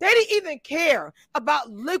water. They didn't even care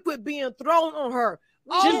about liquid being thrown on her.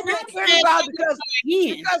 All they cared about because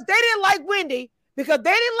they didn't like Wendy.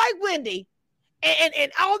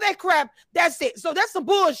 And all that crap. That's it. So that's some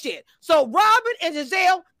bullshit. So Robin and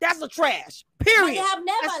Giselle, that's a trash. Period. But they have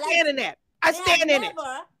never I stand in that. I stand in it.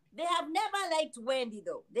 They have never liked Wendy,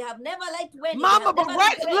 though. They have never liked Wendy. Mama, but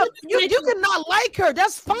right, look, you cannot like her.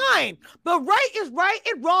 That's fine. But right is right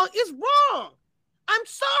and wrong is wrong. I'm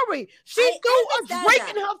sorry. She threw a drink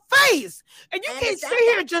in her face. And you can't sit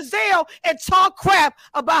here, Giselle, and talk crap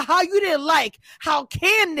about how you didn't like how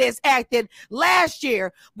Candace acted last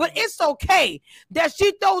year. But it's okay that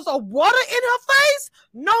she throws a water in her face?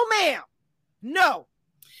 No, ma'am. No.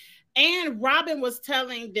 And Robin was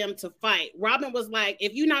telling them to fight. Robin was like,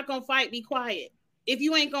 if you're not going to fight, be quiet. If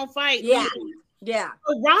you ain't going to fight, yeah.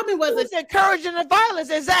 So Robin was encouraging the violence,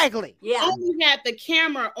 exactly. Yeah. Only had the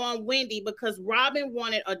camera on Wendy because Robin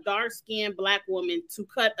wanted a dark-skinned black woman to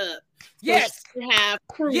cut up. Yes. So have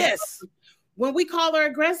proof. Yes. When we call her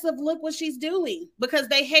aggressive, look what she's doing. Because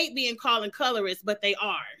they hate being called colorist, but they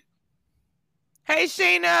are. Hey,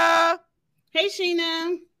 Sheena. Hey,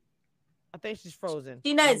 Sheena. I think she's frozen.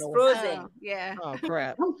 Sheena is frozen. Oh, yeah. Oh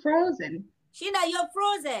crap. I'm frozen. Sheena, you're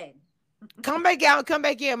frozen. Come back out. Come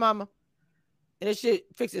back in, mama. And it should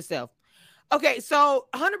fix itself. Okay, so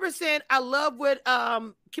 100%. I love what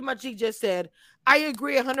Kimachi just said. I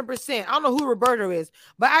agree 100%. I don't know who Roberto is,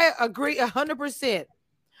 but I agree 100%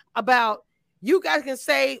 about you guys can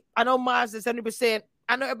say, I know mine's at 70%.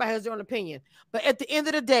 I know everybody has their own opinion, but at the end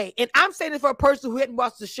of the day, and I'm saying it for a person who hadn't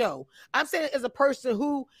watched the show, I'm saying it as a person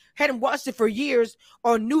who hadn't watched it for years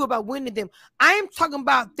or knew about winning them. I am talking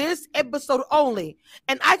about this episode only,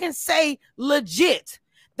 and I can say legit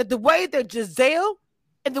that the way that Giselle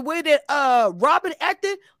and the way that Robin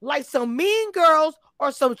acted like some mean girls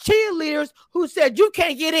or some cheerleaders who said you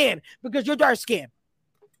can't get in because you're dark skinned.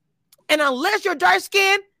 And unless you're dark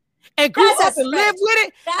skinned and grew up and live with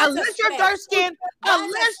it, unless you're dark skinned,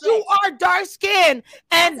 unless you are dark skinned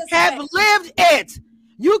and have lived it,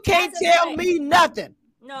 you can't tell me nothing.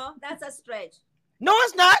 No, that's a stretch. No,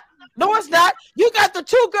 it's not. No, it's not. You got the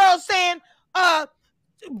two girls saying,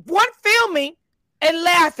 one filming and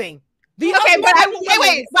laughing. Okay, but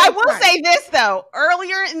wait. But I will say this though.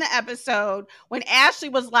 Earlier in the episode, when Ashley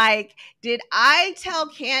was like, "Did I tell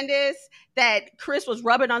Candace that Chris was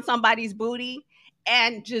rubbing on somebody's booty?"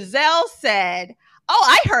 And Giselle said, "Oh,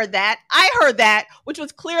 I heard that," which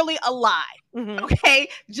was clearly a lie. Mm-hmm. Okay,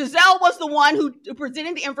 Giselle was the one who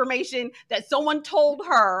presented the information that someone told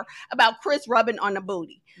her about Chris rubbing on the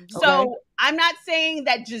booty. Okay. So I'm not saying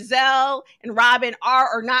that Giselle and Robin are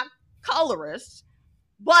or not colorists.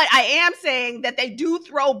 But I am saying that they do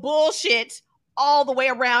throw bullshit all the way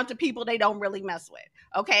around to people they don't really mess with.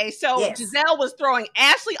 Okay, so yes. Giselle was throwing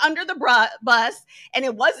Ashley under the bus, and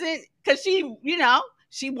it wasn't because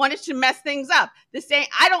she wanted to mess things up.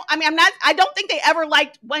 I don't think they ever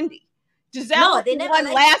liked Wendy. Giselle was the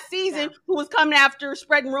one last season who was coming after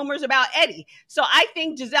spreading rumors about Eddie. So I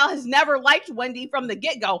think Giselle has never liked Wendy from the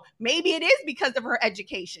get-go. Maybe it is because of her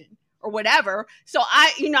education or whatever. So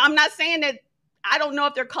I'm not saying that. I don't know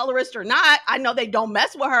if they're colorist or not. I know they don't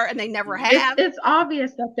mess with her and they never have. It's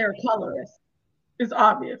obvious that they're colorist. It's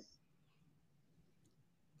obvious.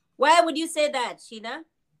 Why would you say that, Sheena?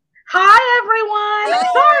 Hi, everyone.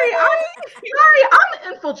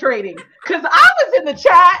 I'm infiltrating because I was in the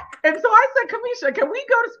chat. And so I said, Kamisha, can we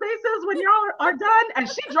go to Spaces when y'all are done? And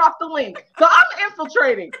she dropped the link. So I'm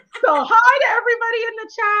infiltrating. So hi to everybody in the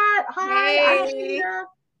chat. Hi, I'm Sheena.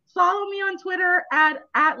 Follow me on Twitter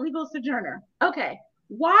at Legal Sojourner. Okay.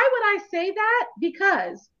 Why would I say that?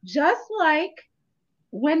 Because just like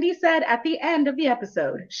Wendy said at the end of the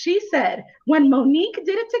episode, she said, when Monique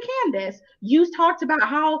did it to Candace, you talked about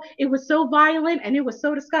how it was so violent and it was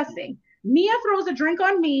so disgusting. Mia throws a drink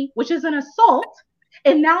on me, which is an assault.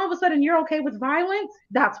 And now all of a sudden you're okay with violence.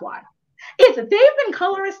 That's why. If they've been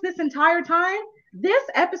colorists this entire time, this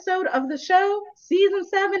episode of the show, season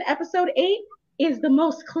 7, episode 8, is the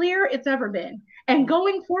most clear it's ever been. And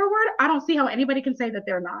going forward, I don't see how anybody can say that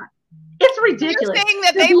they're not. It's ridiculous. You're saying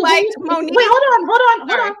that they liked Monique. Wait, hold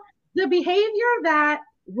on. The behavior that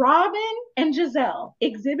Robin and Giselle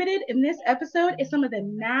exhibited in this episode is some of the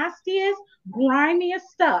nastiest, grimiest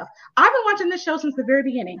stuff. I've been watching this show since the very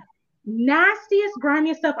beginning. Nastiest,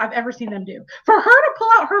 grimiest stuff I've ever seen them do. For her to pull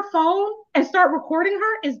out her phone and start recording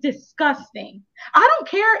her is disgusting. I don't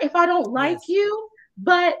care if I don't like you,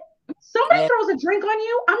 but somebody throws a drink on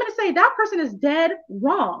you, I'm going to say that person is dead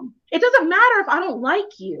wrong. It doesn't matter if I don't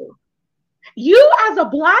like you. You as a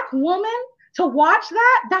Black woman to watch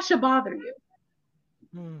that should bother you.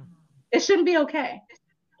 It shouldn't be okay.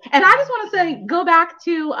 And I just want to say, go back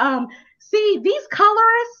to, see, these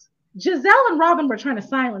colorists, Giselle and Robin were trying to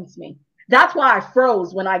silence me. That's why I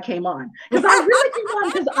froze when I came on. Because I really came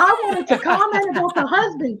on because I wanted to comment about the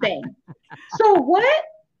husband thing. So what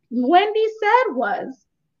Wendy said was,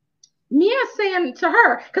 Mia saying to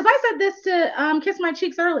her, because I said this to Kiss My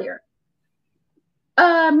Cheeks earlier.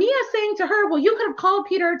 Mia saying to her, well, you could have called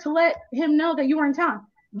Peter to let him know that you were in town.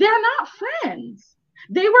 They're not friends.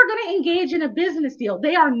 They were going to engage in a business deal.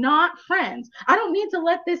 They are not friends. I don't need to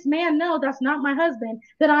let this man know that's not my husband,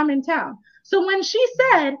 that I'm in town. So when she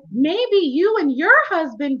said, maybe you and your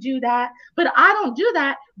husband do that, but I don't do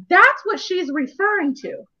that, that's what she's referring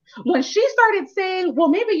to. When she started saying, well,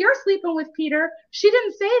 maybe you're sleeping with Peter, she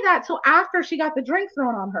didn't say that till after she got the drink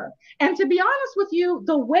thrown on her. And to be honest with you,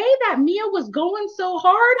 the way that Mia was going so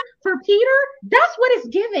hard for Peter, that's what it's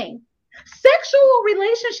giving. Sexual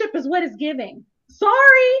relationship is what it's giving.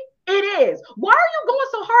 Sorry, it is. Why are you going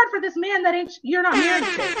so hard for this man that you're not married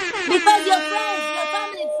to? Because you're friends, your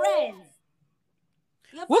family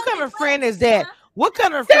friends. What kind of friend is that? What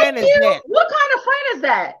kind of friend is that? What kind of friend is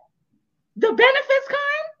that? The benefits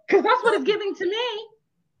kind? Because that's what it's giving to me.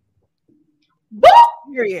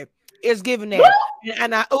 Boop! Period. It's giving that.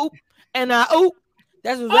 And I oop.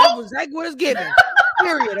 That's exactly what it's giving.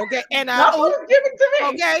 Period. Okay. And that's what it's giving to me.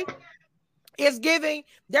 Okay. It's giving.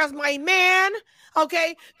 That's my man.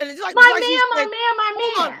 Okay. And it's like my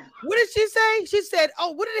man. What did she say? She said,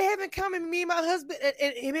 "Oh, what did they have in common? Me and my husband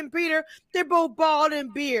and him and Peter, they're both bald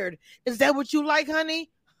and beard. Is that what you like,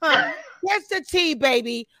 honey? Huh? That's the tea,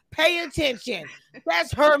 baby. Pay attention.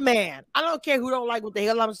 That's her man. I don't care who don't like what the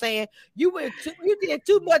hell I'm saying. You did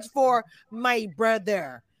too much for my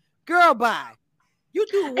brother. Girl, bye. You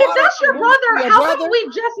do. If that's your brother, how come we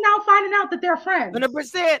just now finding out that they're friends?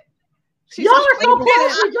 100%. Y'all are so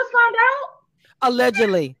close. We just found out.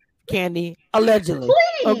 Allegedly, Candy. Allegedly.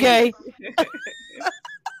 Please. Okay.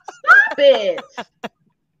 Stop it.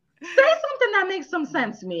 Say something that makes some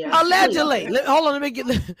sense, Mia. Allegedly. Hold on.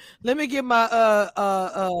 Let me get my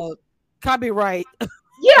copyright.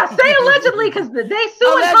 Yeah, say allegedly because they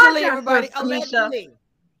suing allegedly, podcasters. Everybody. Allegedly.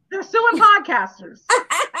 They're suing podcasters.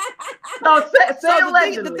 So say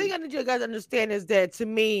allegedly. The thing I need you guys to understand is that to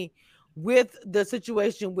me, with the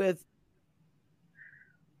situation with,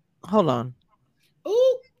 hold on.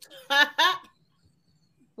 Ooh.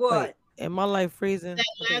 What? Wait, am I like freezing? That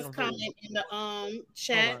last comment in the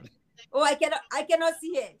chat. Oh, I cannot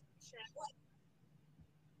see it.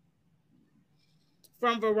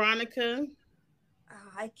 From Veronica.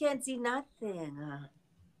 Oh, I can't see nothing.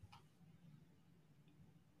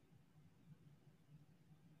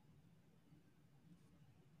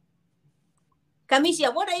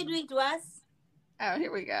 Kamisha, what are you doing to us? Oh,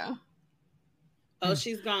 here we go. Oh,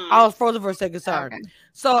 she's gone. I was frozen for a second. Sorry. Okay.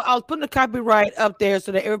 So I was putting the copyright up there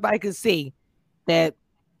so that everybody can see that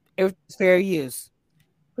it's fair use.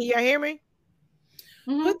 Can y'all hear me?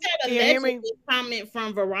 Put that allegedly comment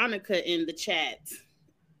from Veronica in the chat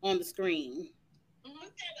on the screen.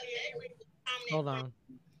 Hold on.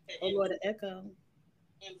 Oh, Lord, the echo on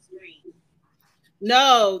the screen.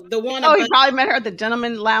 No, the one. Oh, he probably met her at the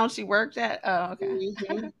gentleman lounge she worked at. Oh, okay.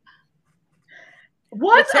 Mm-hmm.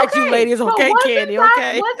 You ladies, okay, Candy,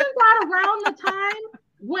 okay. Wasn't that around the time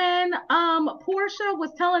when Portia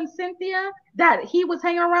was telling Cynthia that he was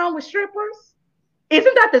hanging around with strippers?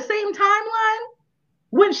 Isn't that the same timeline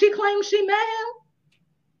when she claimed she met him?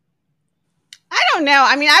 I don't know.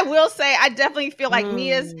 I mean, I will say I definitely feel like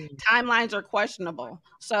Mia's timelines are questionable.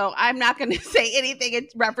 So I'm not going to say anything in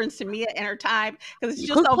reference to Mia and her time because it's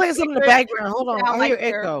just Who's playing something in the background? Hold on, I hear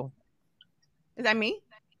echo. Is that me?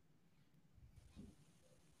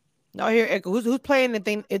 No, I hear echo. Who's playing the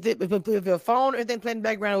thing? If your phone or anything playing in the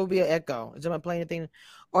background, it will be an echo. Is someone playing anything?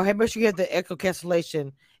 Or make sure you have the echo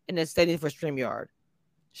cancellation in the settings for StreamYard.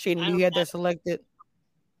 Sheena, you had that selected?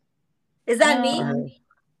 Is that me?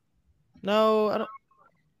 No, I don't.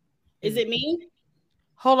 Is it me?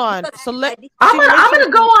 Hold on. Select. I'm gonna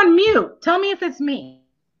go on mute. Tell me if it's me.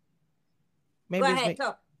 Maybe go it's ahead, me.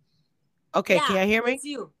 talk. Okay, yeah, can you hear me? It's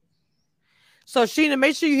you. So Sheena,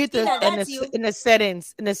 make sure you hit in the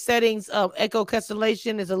settings. In the settings of echo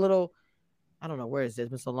cancellation is a little. I don't know where is this.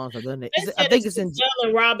 It's been so long since I've done it. I think it's in Giselle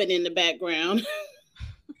and Robin in the background.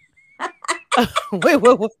 wait.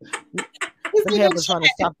 Them was trying to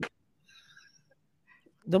stop.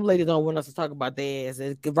 Them ladies don't want us to talk about their ass.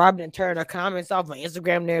 Robin turned her comments off on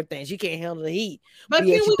Instagram and everything. She can't handle the heat. But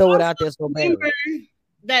yeah, she throw it out there so bad.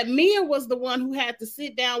 That Mia was the one who had to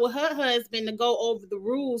sit down with her husband to go over the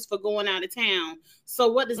rules for going out of town.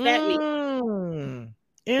 So what does that mean?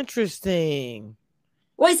 Interesting.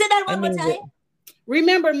 Wait, say that one more time.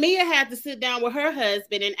 Remember, Mia had to sit down with her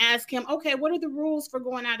husband and ask him, okay, what are the rules for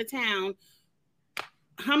going out of town?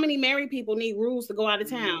 How many married people need rules to go out of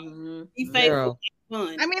town? Be faithful.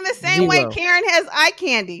 I mean, the same way Karen has eye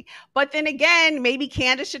candy, but then again, maybe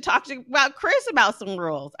Candace should talk about Chris about some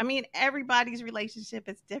rules. I mean, everybody's relationship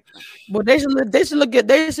is different. Well, they should look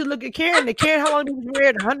at Karen. The Karen, how long have you been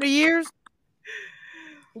married? 100 years.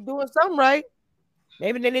 They're doing something right.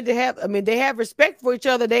 Maybe they need to have. I mean, they have respect for each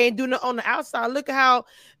other. They ain't doing it on the outside. Look at how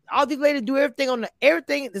all these ladies do everything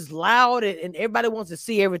everything is loud and everybody wants to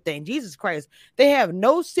see everything. Jesus Christ, they have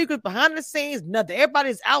no secrets behind the scenes. Nothing.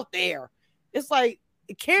 Everybody's out there. It's like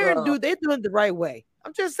Karen they're doing it the right way.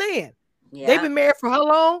 I'm just saying. Yeah. They've been married for how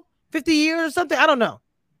long? 50 years or something? I don't know.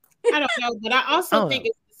 I don't know, but I also think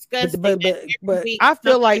it's disgusting. But I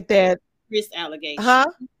feel like that Chris allegation. Huh?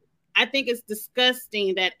 I think it's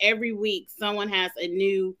disgusting that every week someone has a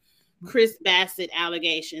new Chris Bassett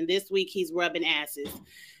allegation. This week he's rubbing asses.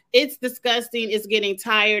 It's disgusting. It's getting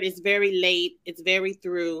tired. It's very late. It's very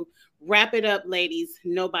through. Wrap it up, ladies.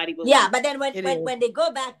 Nobody will. Yeah, but then when they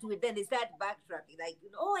go back to it, then they start backtracking. Like,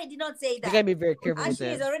 oh, I did not say that. You gotta be very careful with Ashley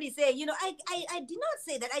that. is already saying, I did not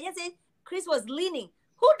say that. I just said Chris was leaning.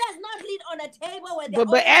 Who does not lean on a table when they're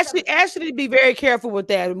but Ashley, be very careful with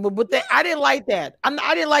that. With that, I didn't like that.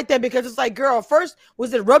 I didn't like that because it's like, girl, first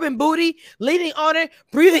was it rubbing booty, leaning on it,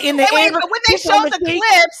 breathing in the air. But when they showed the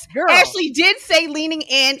clips, girl, Ashley did say leaning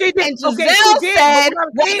in, and Giselle said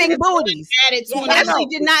rubbing booties. Ashley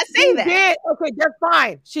did not say that. Okay, that's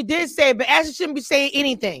fine. She did say it, but Ashley shouldn't be saying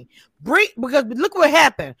anything. Because look what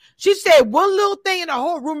happened. She said one little thing and the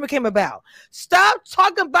whole rumor came about. Stop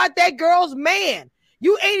talking about that girl's man.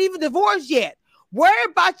 You ain't even divorced yet. Worry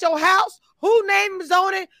about your house. Who name is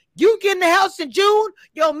on it? You get in the house in June.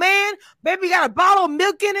 Your man, baby, got a bottle of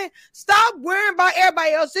milk in it. Stop worrying about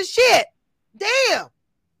everybody else's shit. Damn.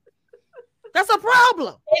 That's a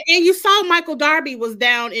problem. And you saw Michael Darby was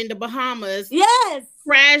down in the Bahamas. Yes.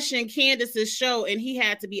 Crashing Candace's show, and he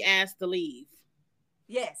had to be asked to leave.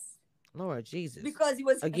 Yes. Lord Jesus. Because he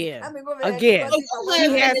was again. He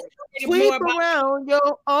has sweep around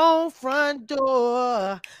your own front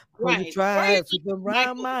door. Right. You try to sweep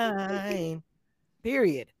around mine.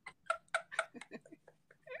 Period.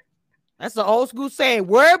 That's the old school saying.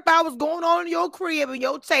 Worry about what's going on in your crib and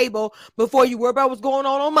your table before you worry about what's going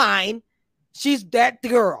on mine. She's that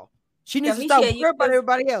girl. She needs to stop worrying about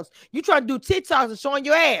everybody else. You trying to do TikToks and showing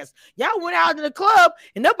your ass. Y'all went out in the club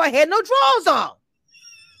and nobody had no drawers on.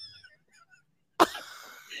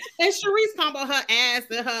 And Sharice talking about her ass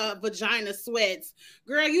and her vagina sweats.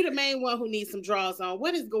 Girl, you the main one who needs some drawers on.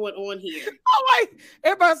 What is going on here? Oh,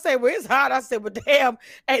 everybody say, well, it's hot. I said, well, damn,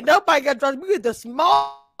 ain't nobody got drawers. We get the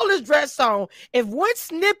smallest dress on. If one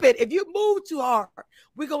snippet, if you move too hard,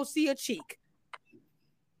 we're going to see a cheek.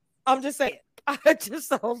 I'm just saying. I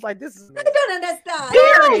was like, this is. I don't understand. I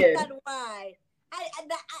don't understand why.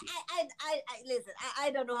 Listen,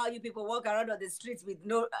 I don't know how you people walk around on the streets with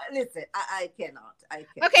no. Listen, I cannot.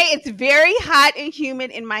 Okay, it's very hot and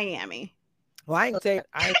humid in Miami. Well, I ain't gonna say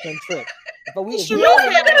I ain't gonna trip. But you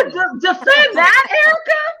couldn't defend that,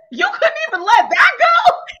 Erica. You couldn't even let that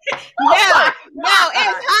go. No,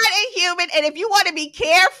 it's hot and humid, and if you want to be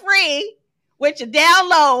carefree with your down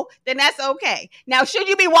low, then that's okay. Now, should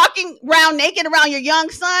you be walking around naked around your young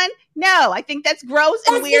son? No, I think that's gross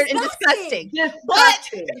and weird and disgusting. But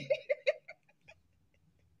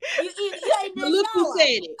look who said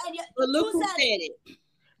it. But look who said it.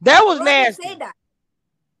 That was nasty.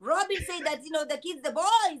 Robin said that, the kids, the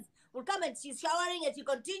boys will come and she's showering and she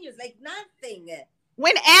continues like nothing.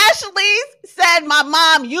 When Ashley said my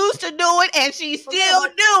mom used to do it and she still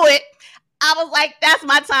do it, I was like, that's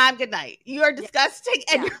my time. Good night. You are disgusting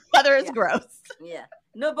and your mother is gross. Yeah.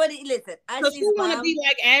 Nobody, listen. Because who want to be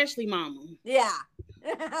like Ashley mama? Yeah.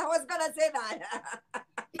 I was going to say that.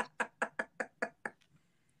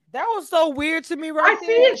 That was so weird to me right I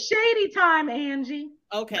see it's shady time, Angie.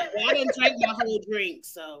 Okay. Well, I didn't drink my whole drink,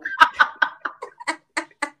 so.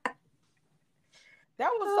 That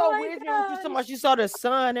was so weird. So much you saw the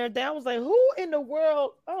sun and everything. I was like, who in the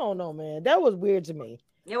world? I don't know, man. That was weird to me.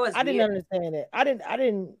 It was I didn't understand it. I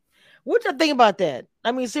didn't. What y'all think about that?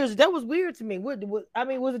 I mean, seriously, that was weird to me. What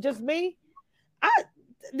was it just me? I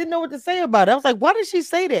didn't know what to say about it. I was like, why did she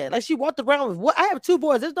say that? Like she walked around with what? I have two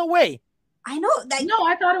boys. There's no way. I know. No,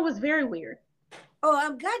 I thought it was very weird. Oh,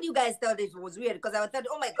 I'm glad you guys thought it was weird because I thought,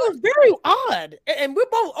 oh my God. It was very odd. And we're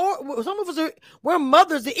both, some of us we're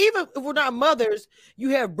mothers. Even if we're not mothers, you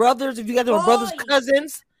have brothers. If you guys are brothers,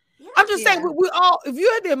 cousins. Yeah, I'm just saying, we all, if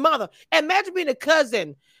you had been a mother, imagine being a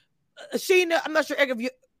cousin. Sheena, I'm not sure if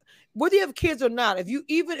you, whether you have kids or not, if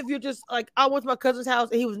you're just like, I went to my cousin's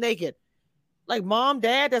house and he was naked. Like, mom,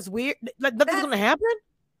 dad, that's weird. Like, nothing's going to happen?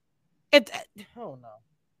 Oh, no.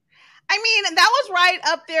 I mean, that was right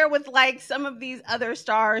up there with like some of these other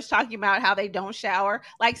stars talking about how they don't shower.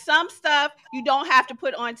 Like some stuff you don't have to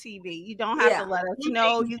put on TV. You don't have to let us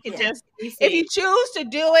know. You can just, if you choose to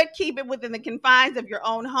do it, keep it within the confines of your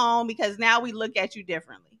own home because now we look at you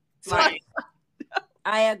differently. Right.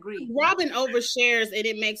 I agree. Robin overshares and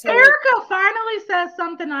it makes her. Erica finally says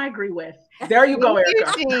something I agree with. There you go,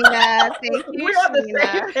 Erica. Thank you, Sheena. Thank you, we're on the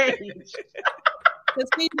same page.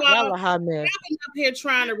 Because Robin up here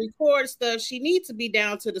trying to record stuff, she needs to be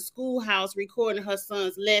down to the schoolhouse recording her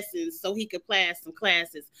son's lessons so he could pass some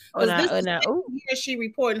classes. Here she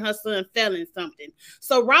reporting her son failing something.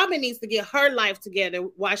 So Robin needs to get her life together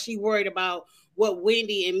while she worried about what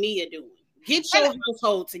Wendy and Mia doing. Get your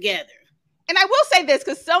household together. And I will say this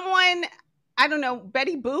because someone, I don't know,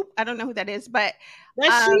 Betty Boop, I don't know who that is, but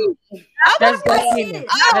that's you. That's Sheena.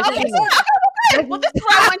 Well, this is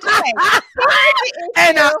what I want to say.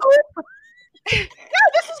 this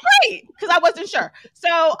is great because I wasn't sure.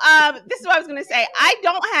 So this is what I was going to say. I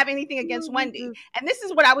don't have anything against Wendy. And this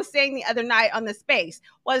is what I was saying the other night on the space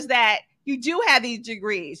was that you do have these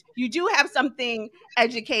degrees. You do have something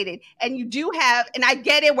educated and you do have, and I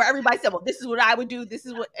get it where everybody said, well, this is what I would do. This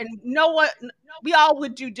is what, and we all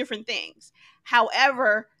would do different things.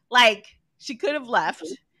 However, like she could have left.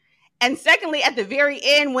 And secondly, at the very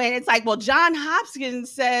end, when it's like, well, John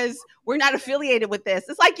Hopkins says we're not affiliated with this.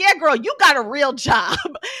 It's like, yeah, girl, you got a real job.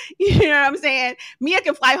 You know what I'm saying? Mia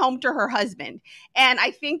can fly home to her husband. And I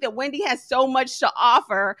think that Wendy has so much to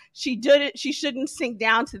offer. She shouldn't sink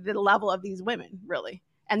down to the level of these women, really.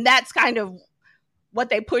 And that's kind of what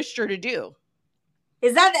they pushed her to do.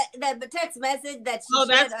 Is that the text message that she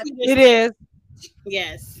shared? It is.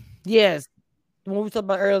 Yes. Yes. When we talked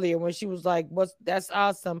about earlier, when she was like, that's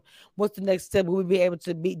awesome. What's the next step? Will we be able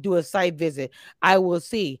to do a site visit? I will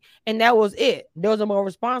see. And that was it. There was no more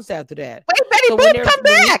response after that. Wait, Betty Boop, come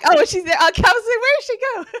back. Oh, she's there. Where'd she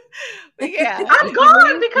go? But yeah. I'm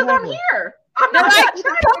gone because I'm here. I'm not like,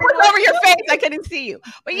 over your face. I couldn't see you.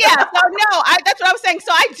 But yeah, so no, that's what I was saying.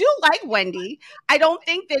 So I do like Wendy. I don't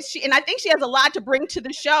think that and I think she has a lot to bring to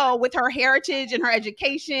the show with her heritage and her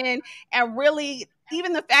education and really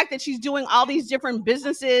even the fact that she's doing all these different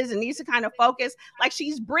businesses and needs to kind of focus, like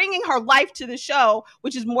she's bringing her life to the show,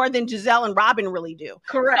 which is more than Giselle and Robin really do.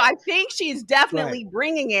 Correct. So I think she's definitely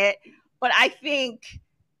bringing it, but I think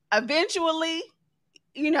eventually,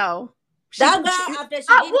 you know, okay,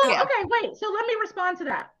 wait. So let me respond to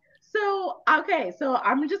that. So I'm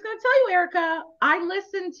just going to tell you, Erica, I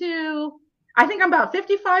listened to, I think I'm about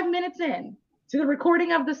 55 minutes in to the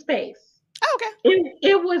recording of the space. Oh, okay.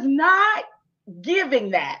 It was not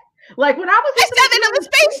giving that. Like when I was I said that in the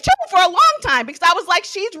space too for a long time because I was like,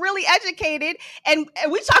 she's really educated, and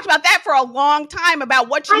we talked about that for a long time about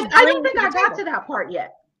what she's I don't think I got to that part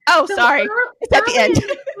yet. Oh, so sorry. It's at the end.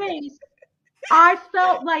 Space, I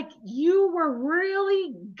felt like you were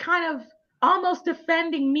really kind of almost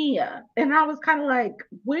defending Mia, and I was kind of like,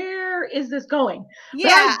 where is this going?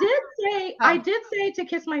 Yeah. But I did say to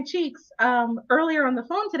Kiss My Cheeks earlier on the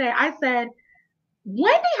phone today, I said,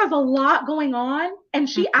 Wendy has a lot going on and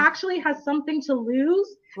she actually has something to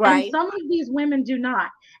lose. Right. And some of these women do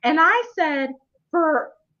not. And I said,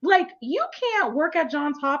 you can't work at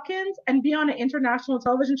Johns Hopkins and be on an international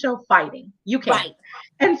television show fighting. You can't. Right.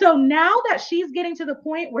 And so now that she's getting to the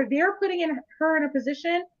point where they're putting her in a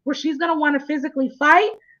position where she's going to want to physically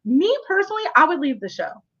fight, me personally, I would leave the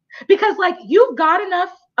show. Because you've got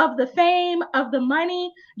enough of the fame, of the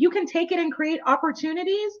money, you can take it and create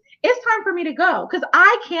opportunities. It's time for me to go because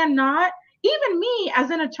I cannot, even me as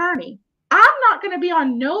an attorney, I'm not going to be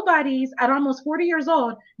on nobody's, at almost 40 years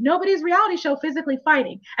old, nobody's reality show physically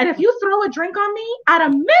fighting. And if you throw a drink on me, at a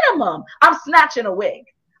minimum, I'm snatching a wig.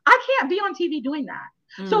 I can't be on TV doing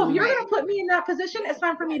that. So if you're going to put me in that position, it's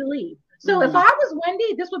time for me to leave. So if I was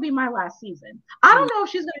Wendy, this would be my last season. I don't know if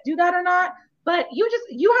she's going to do that or not. But you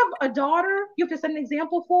have a daughter you have to set an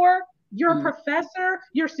example for. You're a professor.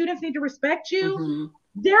 Your students need to respect you.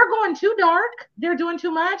 They're going too dark. They're doing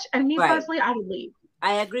too much. And me personally, I would leave.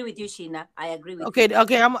 I agree with you, Sheena. I agree with you.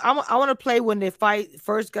 Okay. I want to play when the fight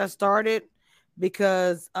first got started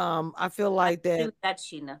because I feel like that. That's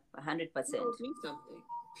Sheena, 100%.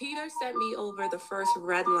 Peter sent me over the first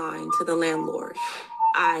red line to the landlord.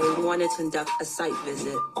 I wanted to conduct a site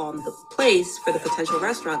visit on the place for the potential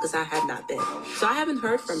restaurant because I had not been. So I haven't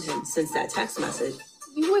heard from him since that text message.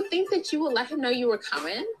 You would think that you would let him know you were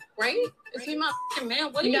coming, right? Is he my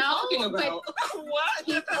man? What are you talking about? What?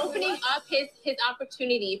 He's opening up his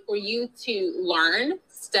opportunity for you to learn,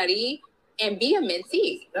 study, and be a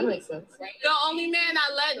mentee. That makes sense. Right? The only man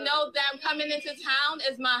I let know that I'm coming into town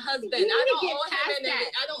is my husband. I don't owe him anything.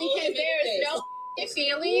 I don't owe him anything. No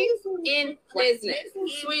feelings in business.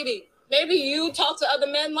 Sweetie, maybe you talk to other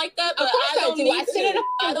men like that, but I don't do. I sit at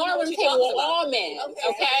a boardroom table with all men,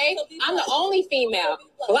 okay? I'm the only female,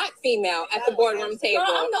 black female at the boardroom table.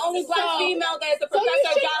 Girl, I'm the only black female that is a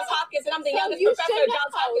professor at Johns Hopkins, and I'm the youngest professor at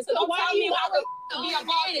Johns Hopkins, so don't tell me how to be a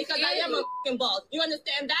boss because I am a fucking boss. You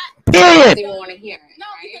understand that? I don't even want to hear it.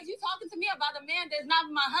 No, because you're talking to me about a man that's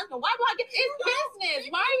not my husband. Why do I get it's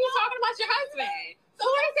business? Why are you talking about your husband? So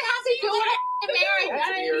what does it have to do with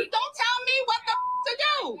marriage? Don't tell me what the to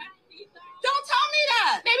do. Don't tell me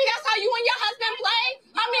that. Maybe that's how you and your husband play.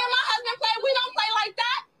 How me and my husband play. We don't play like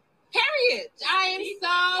that. Period. I am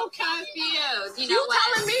so confused. You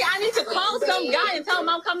telling me I need to call some guy and tell him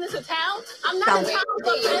I'm coming to town? I'm not in town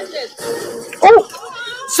for business.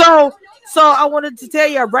 Oh, so I wanted to tell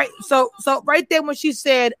you right. So right there when she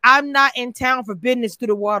said I'm not in town for business, threw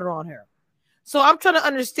the water on her. So I'm trying to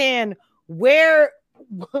understand where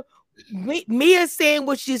Mia saying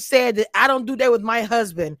what she said, that I don't do that with my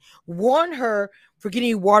husband, warn her for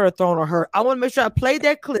getting water thrown on her. I want to make sure I play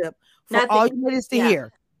that clip for all you ladies to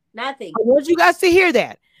hear. Nothing. I want you guys to hear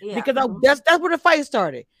that because that's where the fight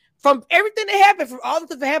started. From everything that happened, from all the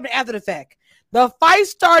stuff that happened after the fact, the fight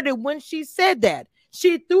started when she said that.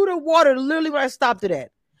 She threw the water literally when I stopped it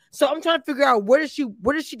at. So I'm trying to figure out where does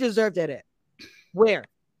she deserve that at? Where?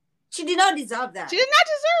 She did not deserve that. She did not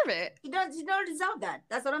deserve it. She don't deserve that.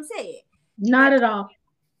 That's what I'm saying. Not at all.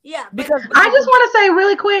 Yeah. Because I just want to say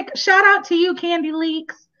really quick, shout out to you, Candy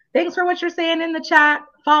Leaks. Thanks for what you're saying in the chat.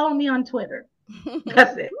 Follow me on Twitter.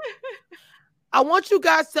 That's it. I want you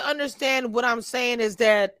guys to understand what I'm saying is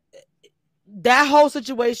that whole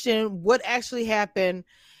situation, what actually happened,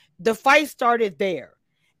 the fight started there.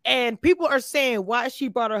 And people are saying why she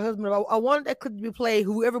brought her husband up. I wanted that clip to be played.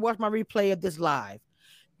 Whoever watched my replay of this live,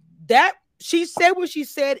 that she said what she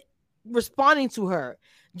said, responding to her.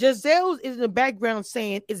 Giselle is in the background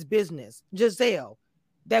saying it's business. Giselle,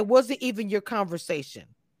 that wasn't even your conversation.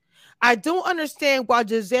 I don't understand why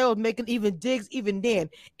Giselle is making even digs even then.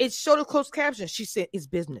 It showed a closed caption. She said it's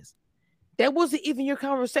business. That wasn't even your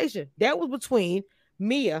conversation. That was between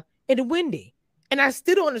Mia and Wendy. And I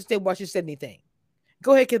still don't understand why she said anything.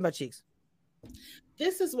 Go ahead, kiss my cheeks.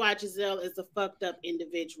 This is why Giselle is a fucked up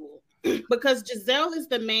individual. Because Giselle is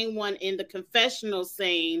the main one in the confessional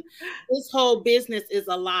saying this whole business is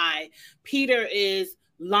a lie. Peter is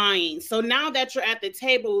lying. So now that you're at the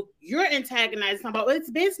table, you're antagonizing about it's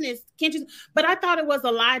business. Can't you? But I thought it was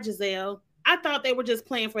a lie, Giselle. I thought they were just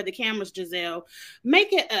playing for the cameras, Giselle.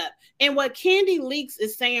 Make it up. And what Candy Leaks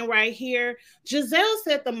is saying right here, Giselle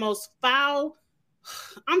said the most foul.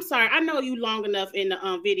 I'm sorry, I know you long enough in the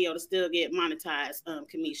video to still get monetized,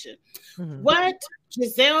 Kamisha. Mm-hmm. What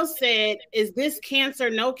Giselle said is this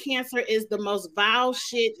cancer, no cancer, is the most vile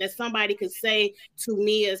shit that somebody could say to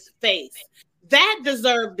Mia's face. That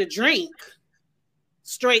deserved the drink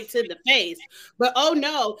straight to the face. But oh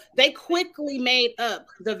no, they quickly made up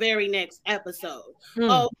the very next episode.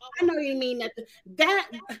 Oh, I know you mean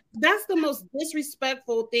that's the most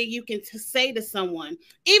disrespectful thing you can say to someone,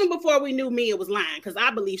 even before we knew Mia was lying, because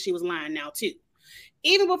I believe she was lying now too.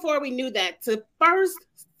 Even before we knew that, to first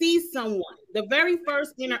see someone, the very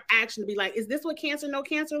first interaction, to be like, is this what cancer, no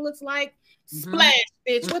cancer looks like? Splash,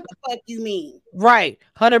 bitch. What the fuck you mean? Right.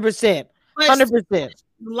 100%. 100%.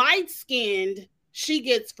 Light-skinned, she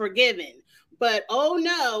gets forgiven. But oh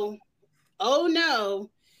no,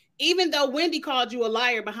 even though Wendy called you a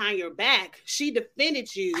liar behind your back, she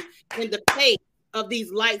defended you in the face of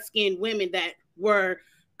these light-skinned women that were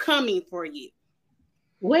coming for you.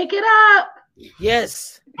 Wake it up.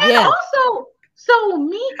 Yes. And also, so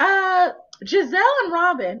Giselle and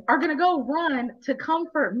Robin are going to go run to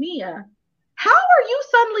comfort Mia. How are you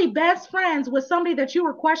suddenly best friends with somebody that you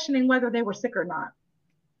were questioning whether they were sick or not?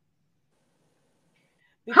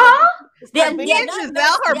 Huh? Giselle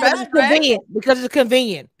her best friend because it's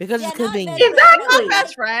convenient. Because it's convenient. Exactly.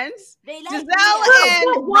 Best friends. Giselle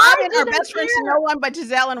and Robin are best friends to no one but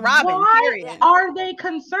Giselle and Robin. Why period. Are they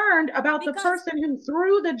concerned about the person who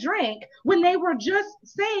threw the drink when they were just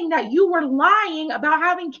saying that you were lying about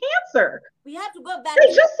having cancer? We have to go back.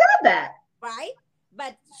 They just said that, right?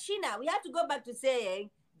 But Sheena, we have to go back to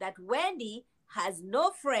saying that Wendy has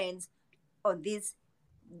no friends on this.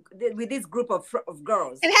 With this group of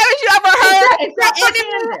girls. And haven't you ever heard the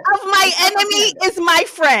enemy of my enemy is my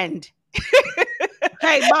friend?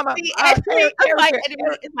 Hey, Mama. The enemy of my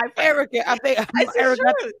enemy is my friend.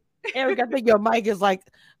 Eric, I think your mic is like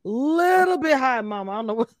a little bit high, Mama. I don't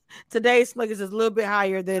know what today's like is a little bit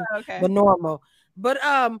higher than the normal. But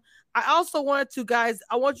I also wanted to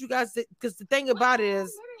I want you guys to, because the thing about it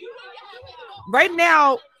is right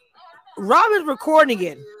now, Robin's recording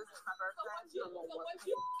it.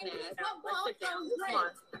 Listen,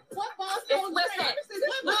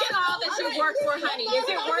 look at all that you worked for, honey. Is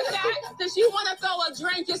it worth that? Does you want to throw a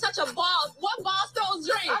drink? You're such a boss. What boss throws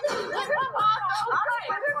drink? It's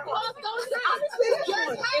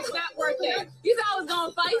not worth it. You thought I was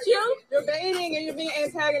gonna fight you? You're baiting and you're being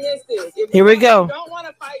antagonistic. Here we go. You don't want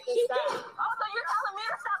to fight this time. Also, you're telling me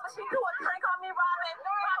to stop, but she threw a drink on me, Robin.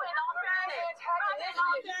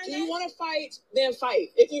 Do you want to fight? Then fight.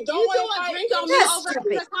 If you don't want to fight, drink on me over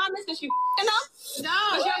Peter Thomas because you No.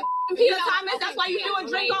 Peter Thomas, that's why you threw a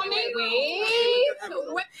drink on me.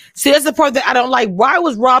 See, that's the part that I don't like. Why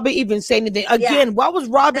was Robin even saying anything? Again, why was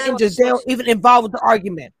Robin and Giselle even involved with the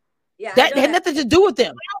argument? Yeah, that had nothing to do with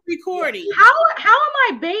them. Recording. How am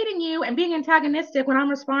I baiting you and being antagonistic when I'm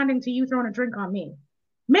responding to you throwing a drink on me?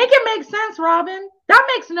 Make it make sense, Robin. That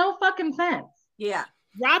makes no fucking sense. Yeah.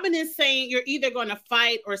 Robin is saying you're either going to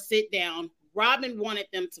fight or sit down. Robin wanted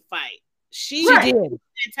them to fight. She did.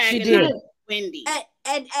 She did. Wendy.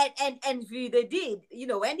 And they did.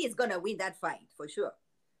 Wendy is gonna win that fight for sure.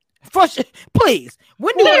 For sure. Please.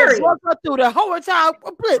 Wendy would walk her through the whole entire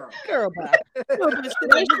girl.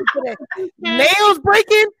 Nails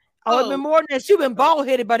breaking. Oh, been more than that. She been bald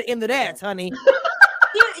headed by the end of that, honey.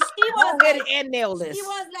 She was bald-headed and nailless. She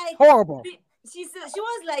was like horrible. She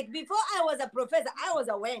was like, before I was a professor, I was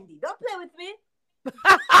a Wendy. Don't play with me.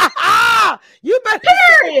 You better.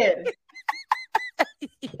 Period.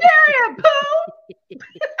 Period, Pooh.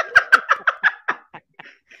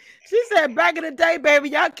 She said, back in the day, baby,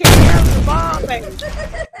 y'all can't have the bomb, baby.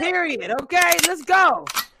 Period. Okay, let's go.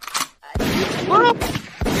 Go.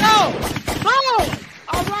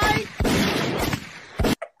 All right.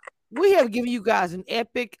 We have given you guys an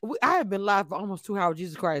epic. I have been live for almost 2 hours.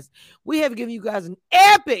 Jesus Christ. We have given you guys an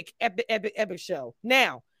epic show.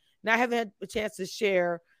 Now I haven't had a chance to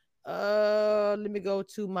share. Let me go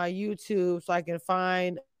to my YouTube so I can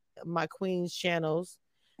find my queen's channels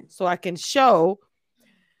so I can show,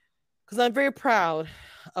 because I'm very proud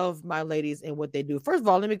of my ladies and what they do. First of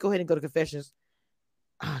all, let me go ahead and go to confessions.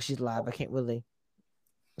 She's live. I can't really.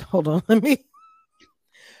 Hold on. Let me.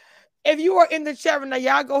 If you are in the chat right now,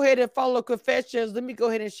 y'all go ahead and follow confessions. Let me go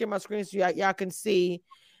ahead and share my screen so y'all can see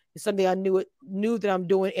something I knew that I'm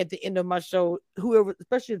doing at the end of my show. Whoever,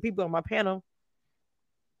 especially the people on my panel.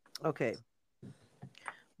 Okay.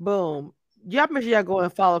 Boom. Y'all make sure y'all go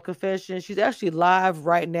and follow confessions. She's actually live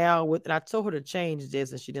right now with, and I told her to change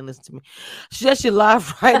this and she didn't listen to me. She's actually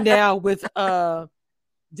live right now with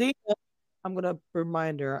Dina. I'm gonna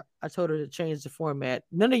remind her. I told her to change the format.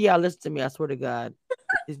 None of y'all listen to me. I swear to God,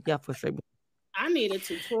 y'all frustrate me. I need a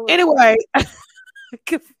tutorial. Anyway,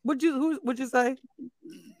 what'd you say?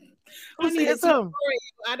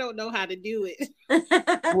 I don't know how to do it.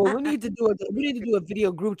 Well, we need to do a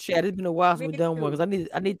video group chat. It's been a while since we've done one because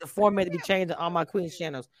I need the format to be changed on all my Queen's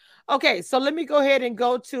channels. Okay, so let me go ahead and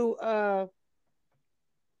go to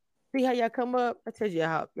see how y'all come up. I tell you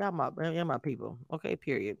how y'all my people. Okay,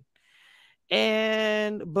 period.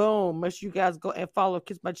 And boom, make sure you guys go and follow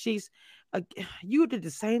Kiss My Cheeks. You did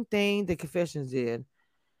the same thing the confessions did.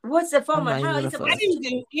 What's the format? I didn't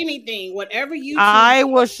do anything. Whatever you do. I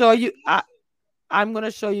will show you. I'm going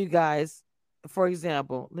to show you guys. For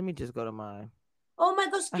example, let me just go to mine. Oh my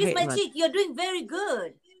gosh, Kiss My Cheek. You're doing very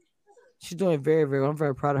good. She's doing very, very well. I'm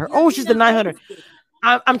very proud of her. She's the 900.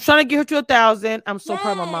 I'm trying to get her to 1,000. I'm so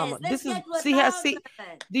proud of my mama. This is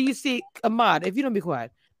do you see, Ahmad, if you don't be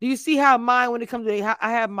quiet. Do you see how mine, when it comes to,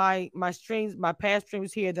 I have my streams, my past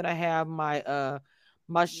streams here, then I have my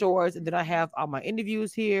my shorts, and then I have all my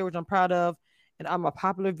interviews here, which I'm proud of, and all my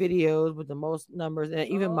popular videos with the most numbers, and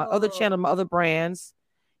even my other channel, my other brands.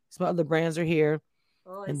 Some other brands are here,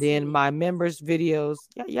 and then my members videos.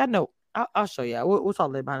 Yeah, no, I'll show you. We'll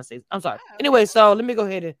talk later behind the scenes. I'm sorry. Anyway, so let me go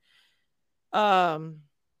ahead and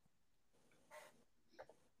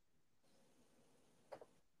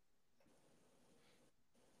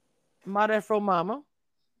Mad Afro Mama,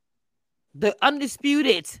 the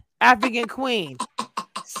undisputed African queen,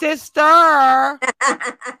 sister.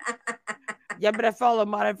 Y'all better follow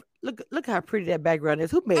Mad. Look how pretty that background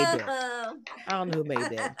is. Who made that? I don't know who made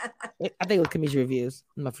that. I think it was Kamisha Reviews.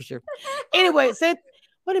 I'm not for sure. Anyway,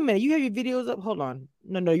 wait a minute. You have your videos up? Hold on.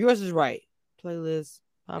 No, yours is right. Playlist,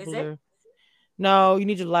 popular. No, you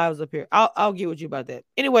need your lives up here. I'll get with you about that.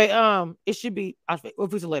 Anyway, it should be. We'll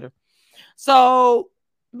fix it later. So,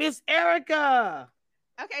 Miss Erica.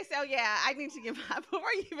 Okay, so yeah, I need to give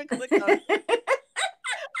before you even click on it. Okay,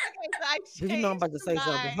 so I changed. Did you know I'm about to say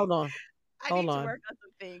something? Hold on. I need to work on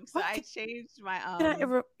some things. So I changed my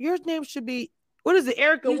your name should be, what is it,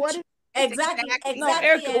 Erica? What? Exactly. No,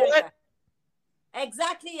 Erica. What?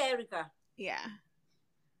 Exactly, Erica. Yeah.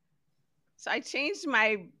 So I changed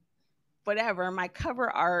my my cover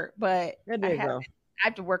art, but I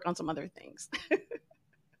have to work on some other things.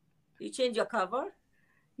 You changed your cover?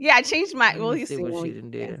 Yeah, I changed my. Well, you see what she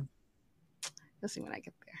did. You'll see when I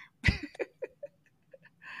get there.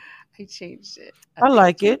 I changed it. I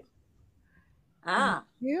like it. I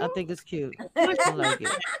think it's cute. I like it.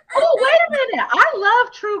 Oh, wait a minute. I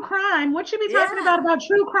love true crime. What you be talking about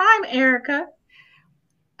true crime, Erica?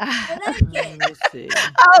 Let's see.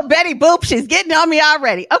 Oh, Betty Boop, she's getting on me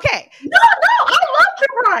already. Okay. No, I love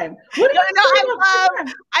true crime. What do you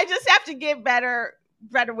I just have to get better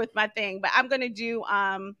with my thing, but I'm gonna do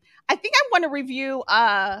I think I want to review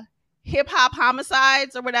hip hop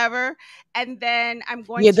homicides or whatever, and then I'm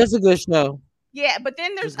going to, that's a good show. Yeah, but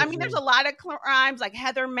then there's a lot of crimes like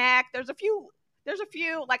Heather Mack. There's a few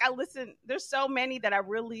like there's so many that I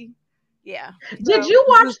really Did you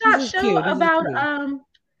watch that show about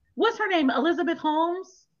what's her name? Elizabeth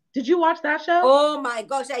Holmes. Did you watch that show? Oh my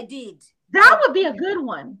gosh, I did. That would be a good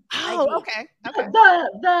one. Oh, okay.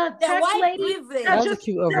 The tech white lady privilege. That was a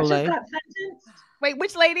cute overlay. that just got sentenced. Wait,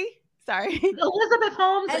 which lady? Sorry. Elizabeth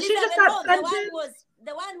Holmes. She just Elizabeth got Holmes, sentenced.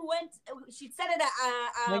 the one who went. She started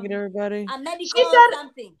Making everybody. a medical She said-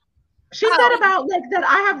 something. She said about like that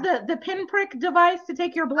I have the pinprick device to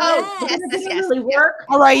take your blood. Oh, but yes, it yes, didn't yes, really work.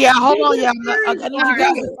 All right, yeah, hold on, She yeah. was I very need you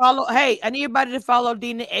guys to sorry. follow. Hey, I need everybody to follow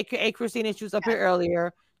Dina, aka Christina. She was up here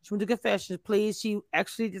earlier. She went to confessions. Please, she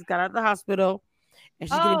actually just got out of the hospital, and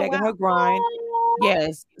she's getting back in her grind.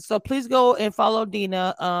 Yes, so please go and follow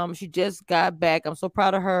Dina. She just got back. I'm so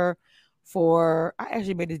proud of her. I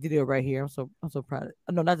actually made this video right here. I'm so proud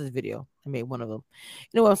of. No, not this video. I made one of them.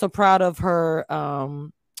 Anyway, I'm so proud of her.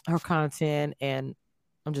 Her content, and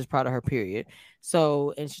I'm just proud of her. Period.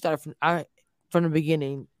 So, and she started from the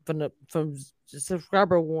beginning, from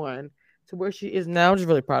subscriber 1 to where she is now. I'm just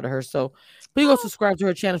really proud of her. So, please go subscribe to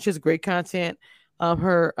her channel. She has great content.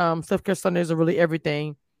 Her self-care Sundays are really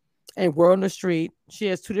everything. And World on the Street. She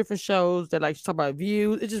has 2 different shows that she talk about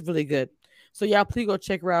views. It's just really good. So y'all please go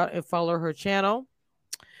check her out and follow her channel.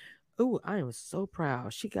 Oh, I am so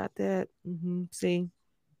proud. She got that. See?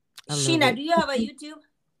 Sheena, do you have a YouTube?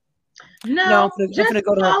 No, I'm just gonna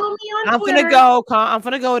go to follow me on I'm Twitter. I'm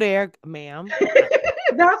gonna go there, ma'am.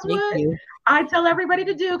 That's Thank what you. I tell everybody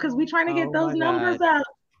to do because we're trying to get those numbers up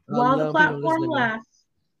while the platform lasts.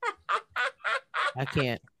 I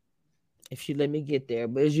can't. If she let me get there,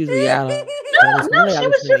 but it's usually out. No, she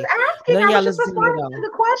was just asking. I was just responding to the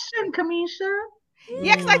question, Kamisha.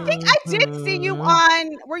 Yeah, because I think I did see you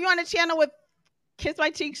on. Were you on a channel with Kiss My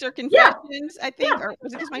Cheeks or Confessions? I think, or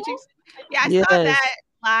was it Kiss My Cheeks? Yeah, I saw that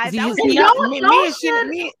live.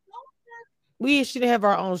 We should have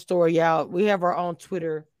our own story out. We have our own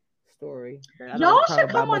Twitter story. Y'all should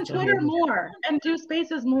come on Twitter more and do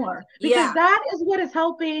spaces more because that is what is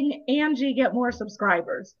helping Angie get more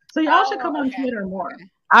subscribers. So y'all should come on Twitter more.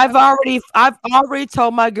 I've already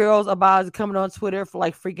told my girls about coming on Twitter for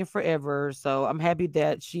like freaking forever. So I'm happy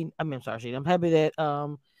that I'm happy that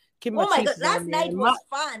Kim oh my god, last night was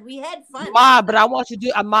fun. We had fun. But I want you to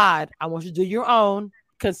do I want you to do your own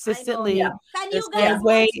consistently. Can you guys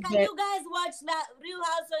watch Real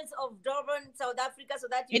Housewives of Durban, South Africa, so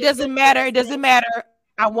that it doesn't matter. It doesn't matter.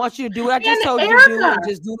 I want you to do what I just told you to do. And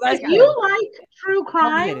just do if you like true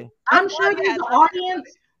crime, I'm sure there's an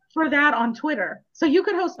audience for that on Twitter, so you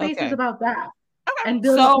could host spaces about that. And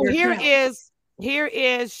build so here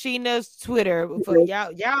is Sheena's Twitter for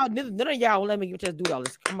y'all. None of y'all will let me just do all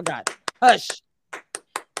this. Oh my god, hush!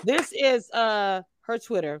 This is her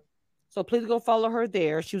Twitter, so please go follow her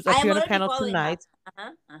there. She was up here on the panel tonight.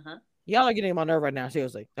 Y'all are getting on my nerve right now.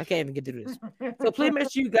 Seriously, I can't even get through this. So please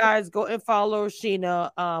make sure you guys go and follow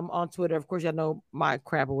Sheena on Twitter. Of course, y'all know my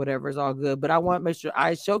crap or whatever is all good, but I want to make sure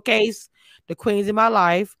I showcase the queens in my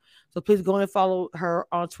life. So please go and follow her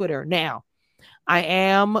on Twitter. Now, I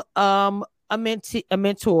am a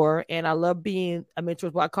mentor, and I love being a mentor.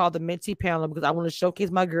 What I call the mentee panel because I want to showcase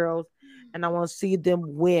my girls, and I want to see them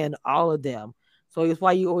win, all of them. So it's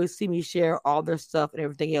why you always see me share all their stuff and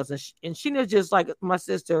everything else. And Sheena's just like my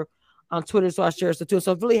sister on Twitter, so I share stuff too.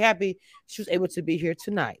 So I'm really happy she was able to be here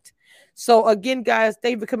tonight. So again, guys,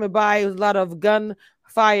 thank you for coming by. It was a lot of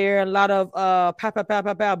gunfire, a lot of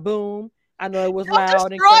pow, boom. I know it was loud.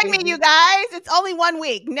 Destroy me, you guys. It's only 1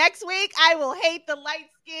 week. Next week, I will hate the light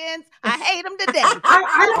skins. I hate them to death.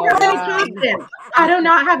 I don't have any confidence. I do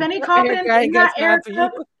not have any confidence in that,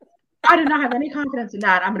 Erica. I do not have any confidence in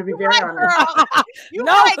that. I'm going to be very honest. You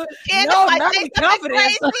not any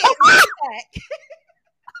confidence.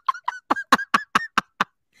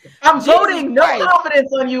 I'm voting no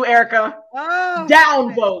confidence on you, Erica.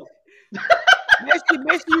 Down vote.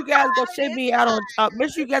 Make sure you guys go check me out on.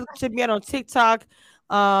 Make sure you guys check me out on TikTok.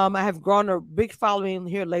 I have grown a big following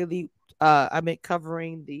here lately. I've been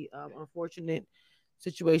covering the unfortunate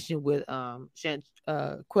situation with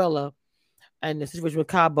Quella and the situation with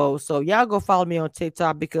Cabo. So y'all go follow me on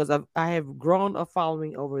TikTok because I have grown a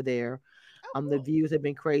following over there. The views have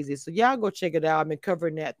been crazy. So y'all go check it out. I've been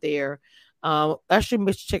covering that there. Actually,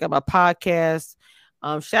 make sure to check out my podcast.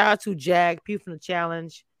 Shout out to Jag, People from the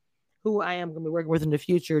Challenge, who I am going to be working with in the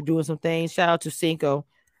future, doing some things. Shout out to Cinco.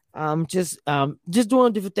 Just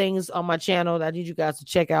doing different things on my channel that I need you guys to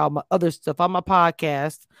check out my other stuff on my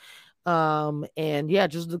podcast. And yeah,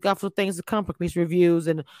 just look out for things to come, for piece reviews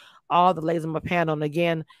and all the ladies on my panel. And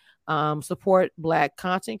again, support Black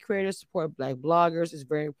content creators, support Black bloggers. It's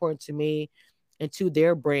very important to me and to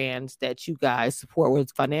their brands that you guys support, whether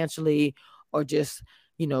it's financially or just,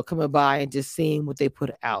 coming by and just seeing what they put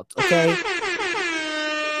out. Okay.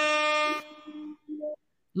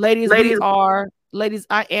 Ladies, ladies,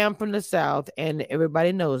 I am from the South, and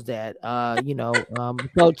everybody knows that.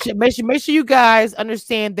 So make sure you guys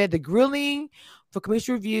understand that the grilling for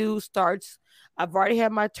Commission Review starts. I've already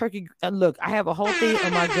had my turkey. And look, I have a whole thing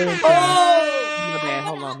on my grilling channel. My bad.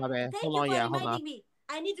 Hold on, my bad. Thank Hold you on, for yeah, hold on. reminding me.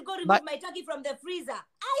 I need to go remove my turkey from the freezer.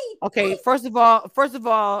 Okay, first of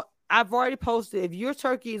all, I've already posted. If your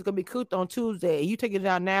turkey is gonna be cooked on Tuesday and you take it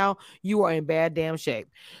out now, you are in bad damn shape.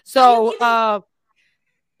 So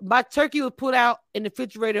my turkey was put out in the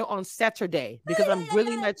refrigerator on Saturday because I'm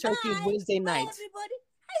grilling my turkey Wednesday night. Everybody.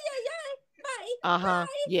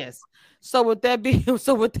 Yes. So with that being,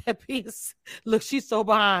 look, she's so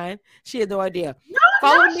behind. She had no idea.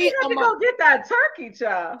 Follow me. She had to go get that turkey,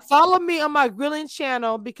 child. Follow me on my grilling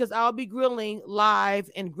channel because I'll be grilling live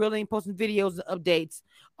and posting videos and updates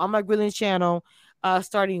on my grilling channel.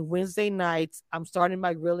 Starting Wednesday nights. I'm starting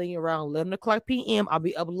my grilling around 11 o'clock p.m. I'll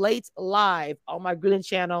be up late live on my grilling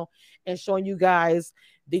channel and showing you guys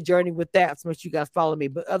the journey with that. So make sure you guys follow me.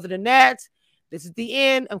 But other than that, this is the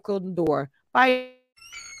end. I'm closing the door. Bye.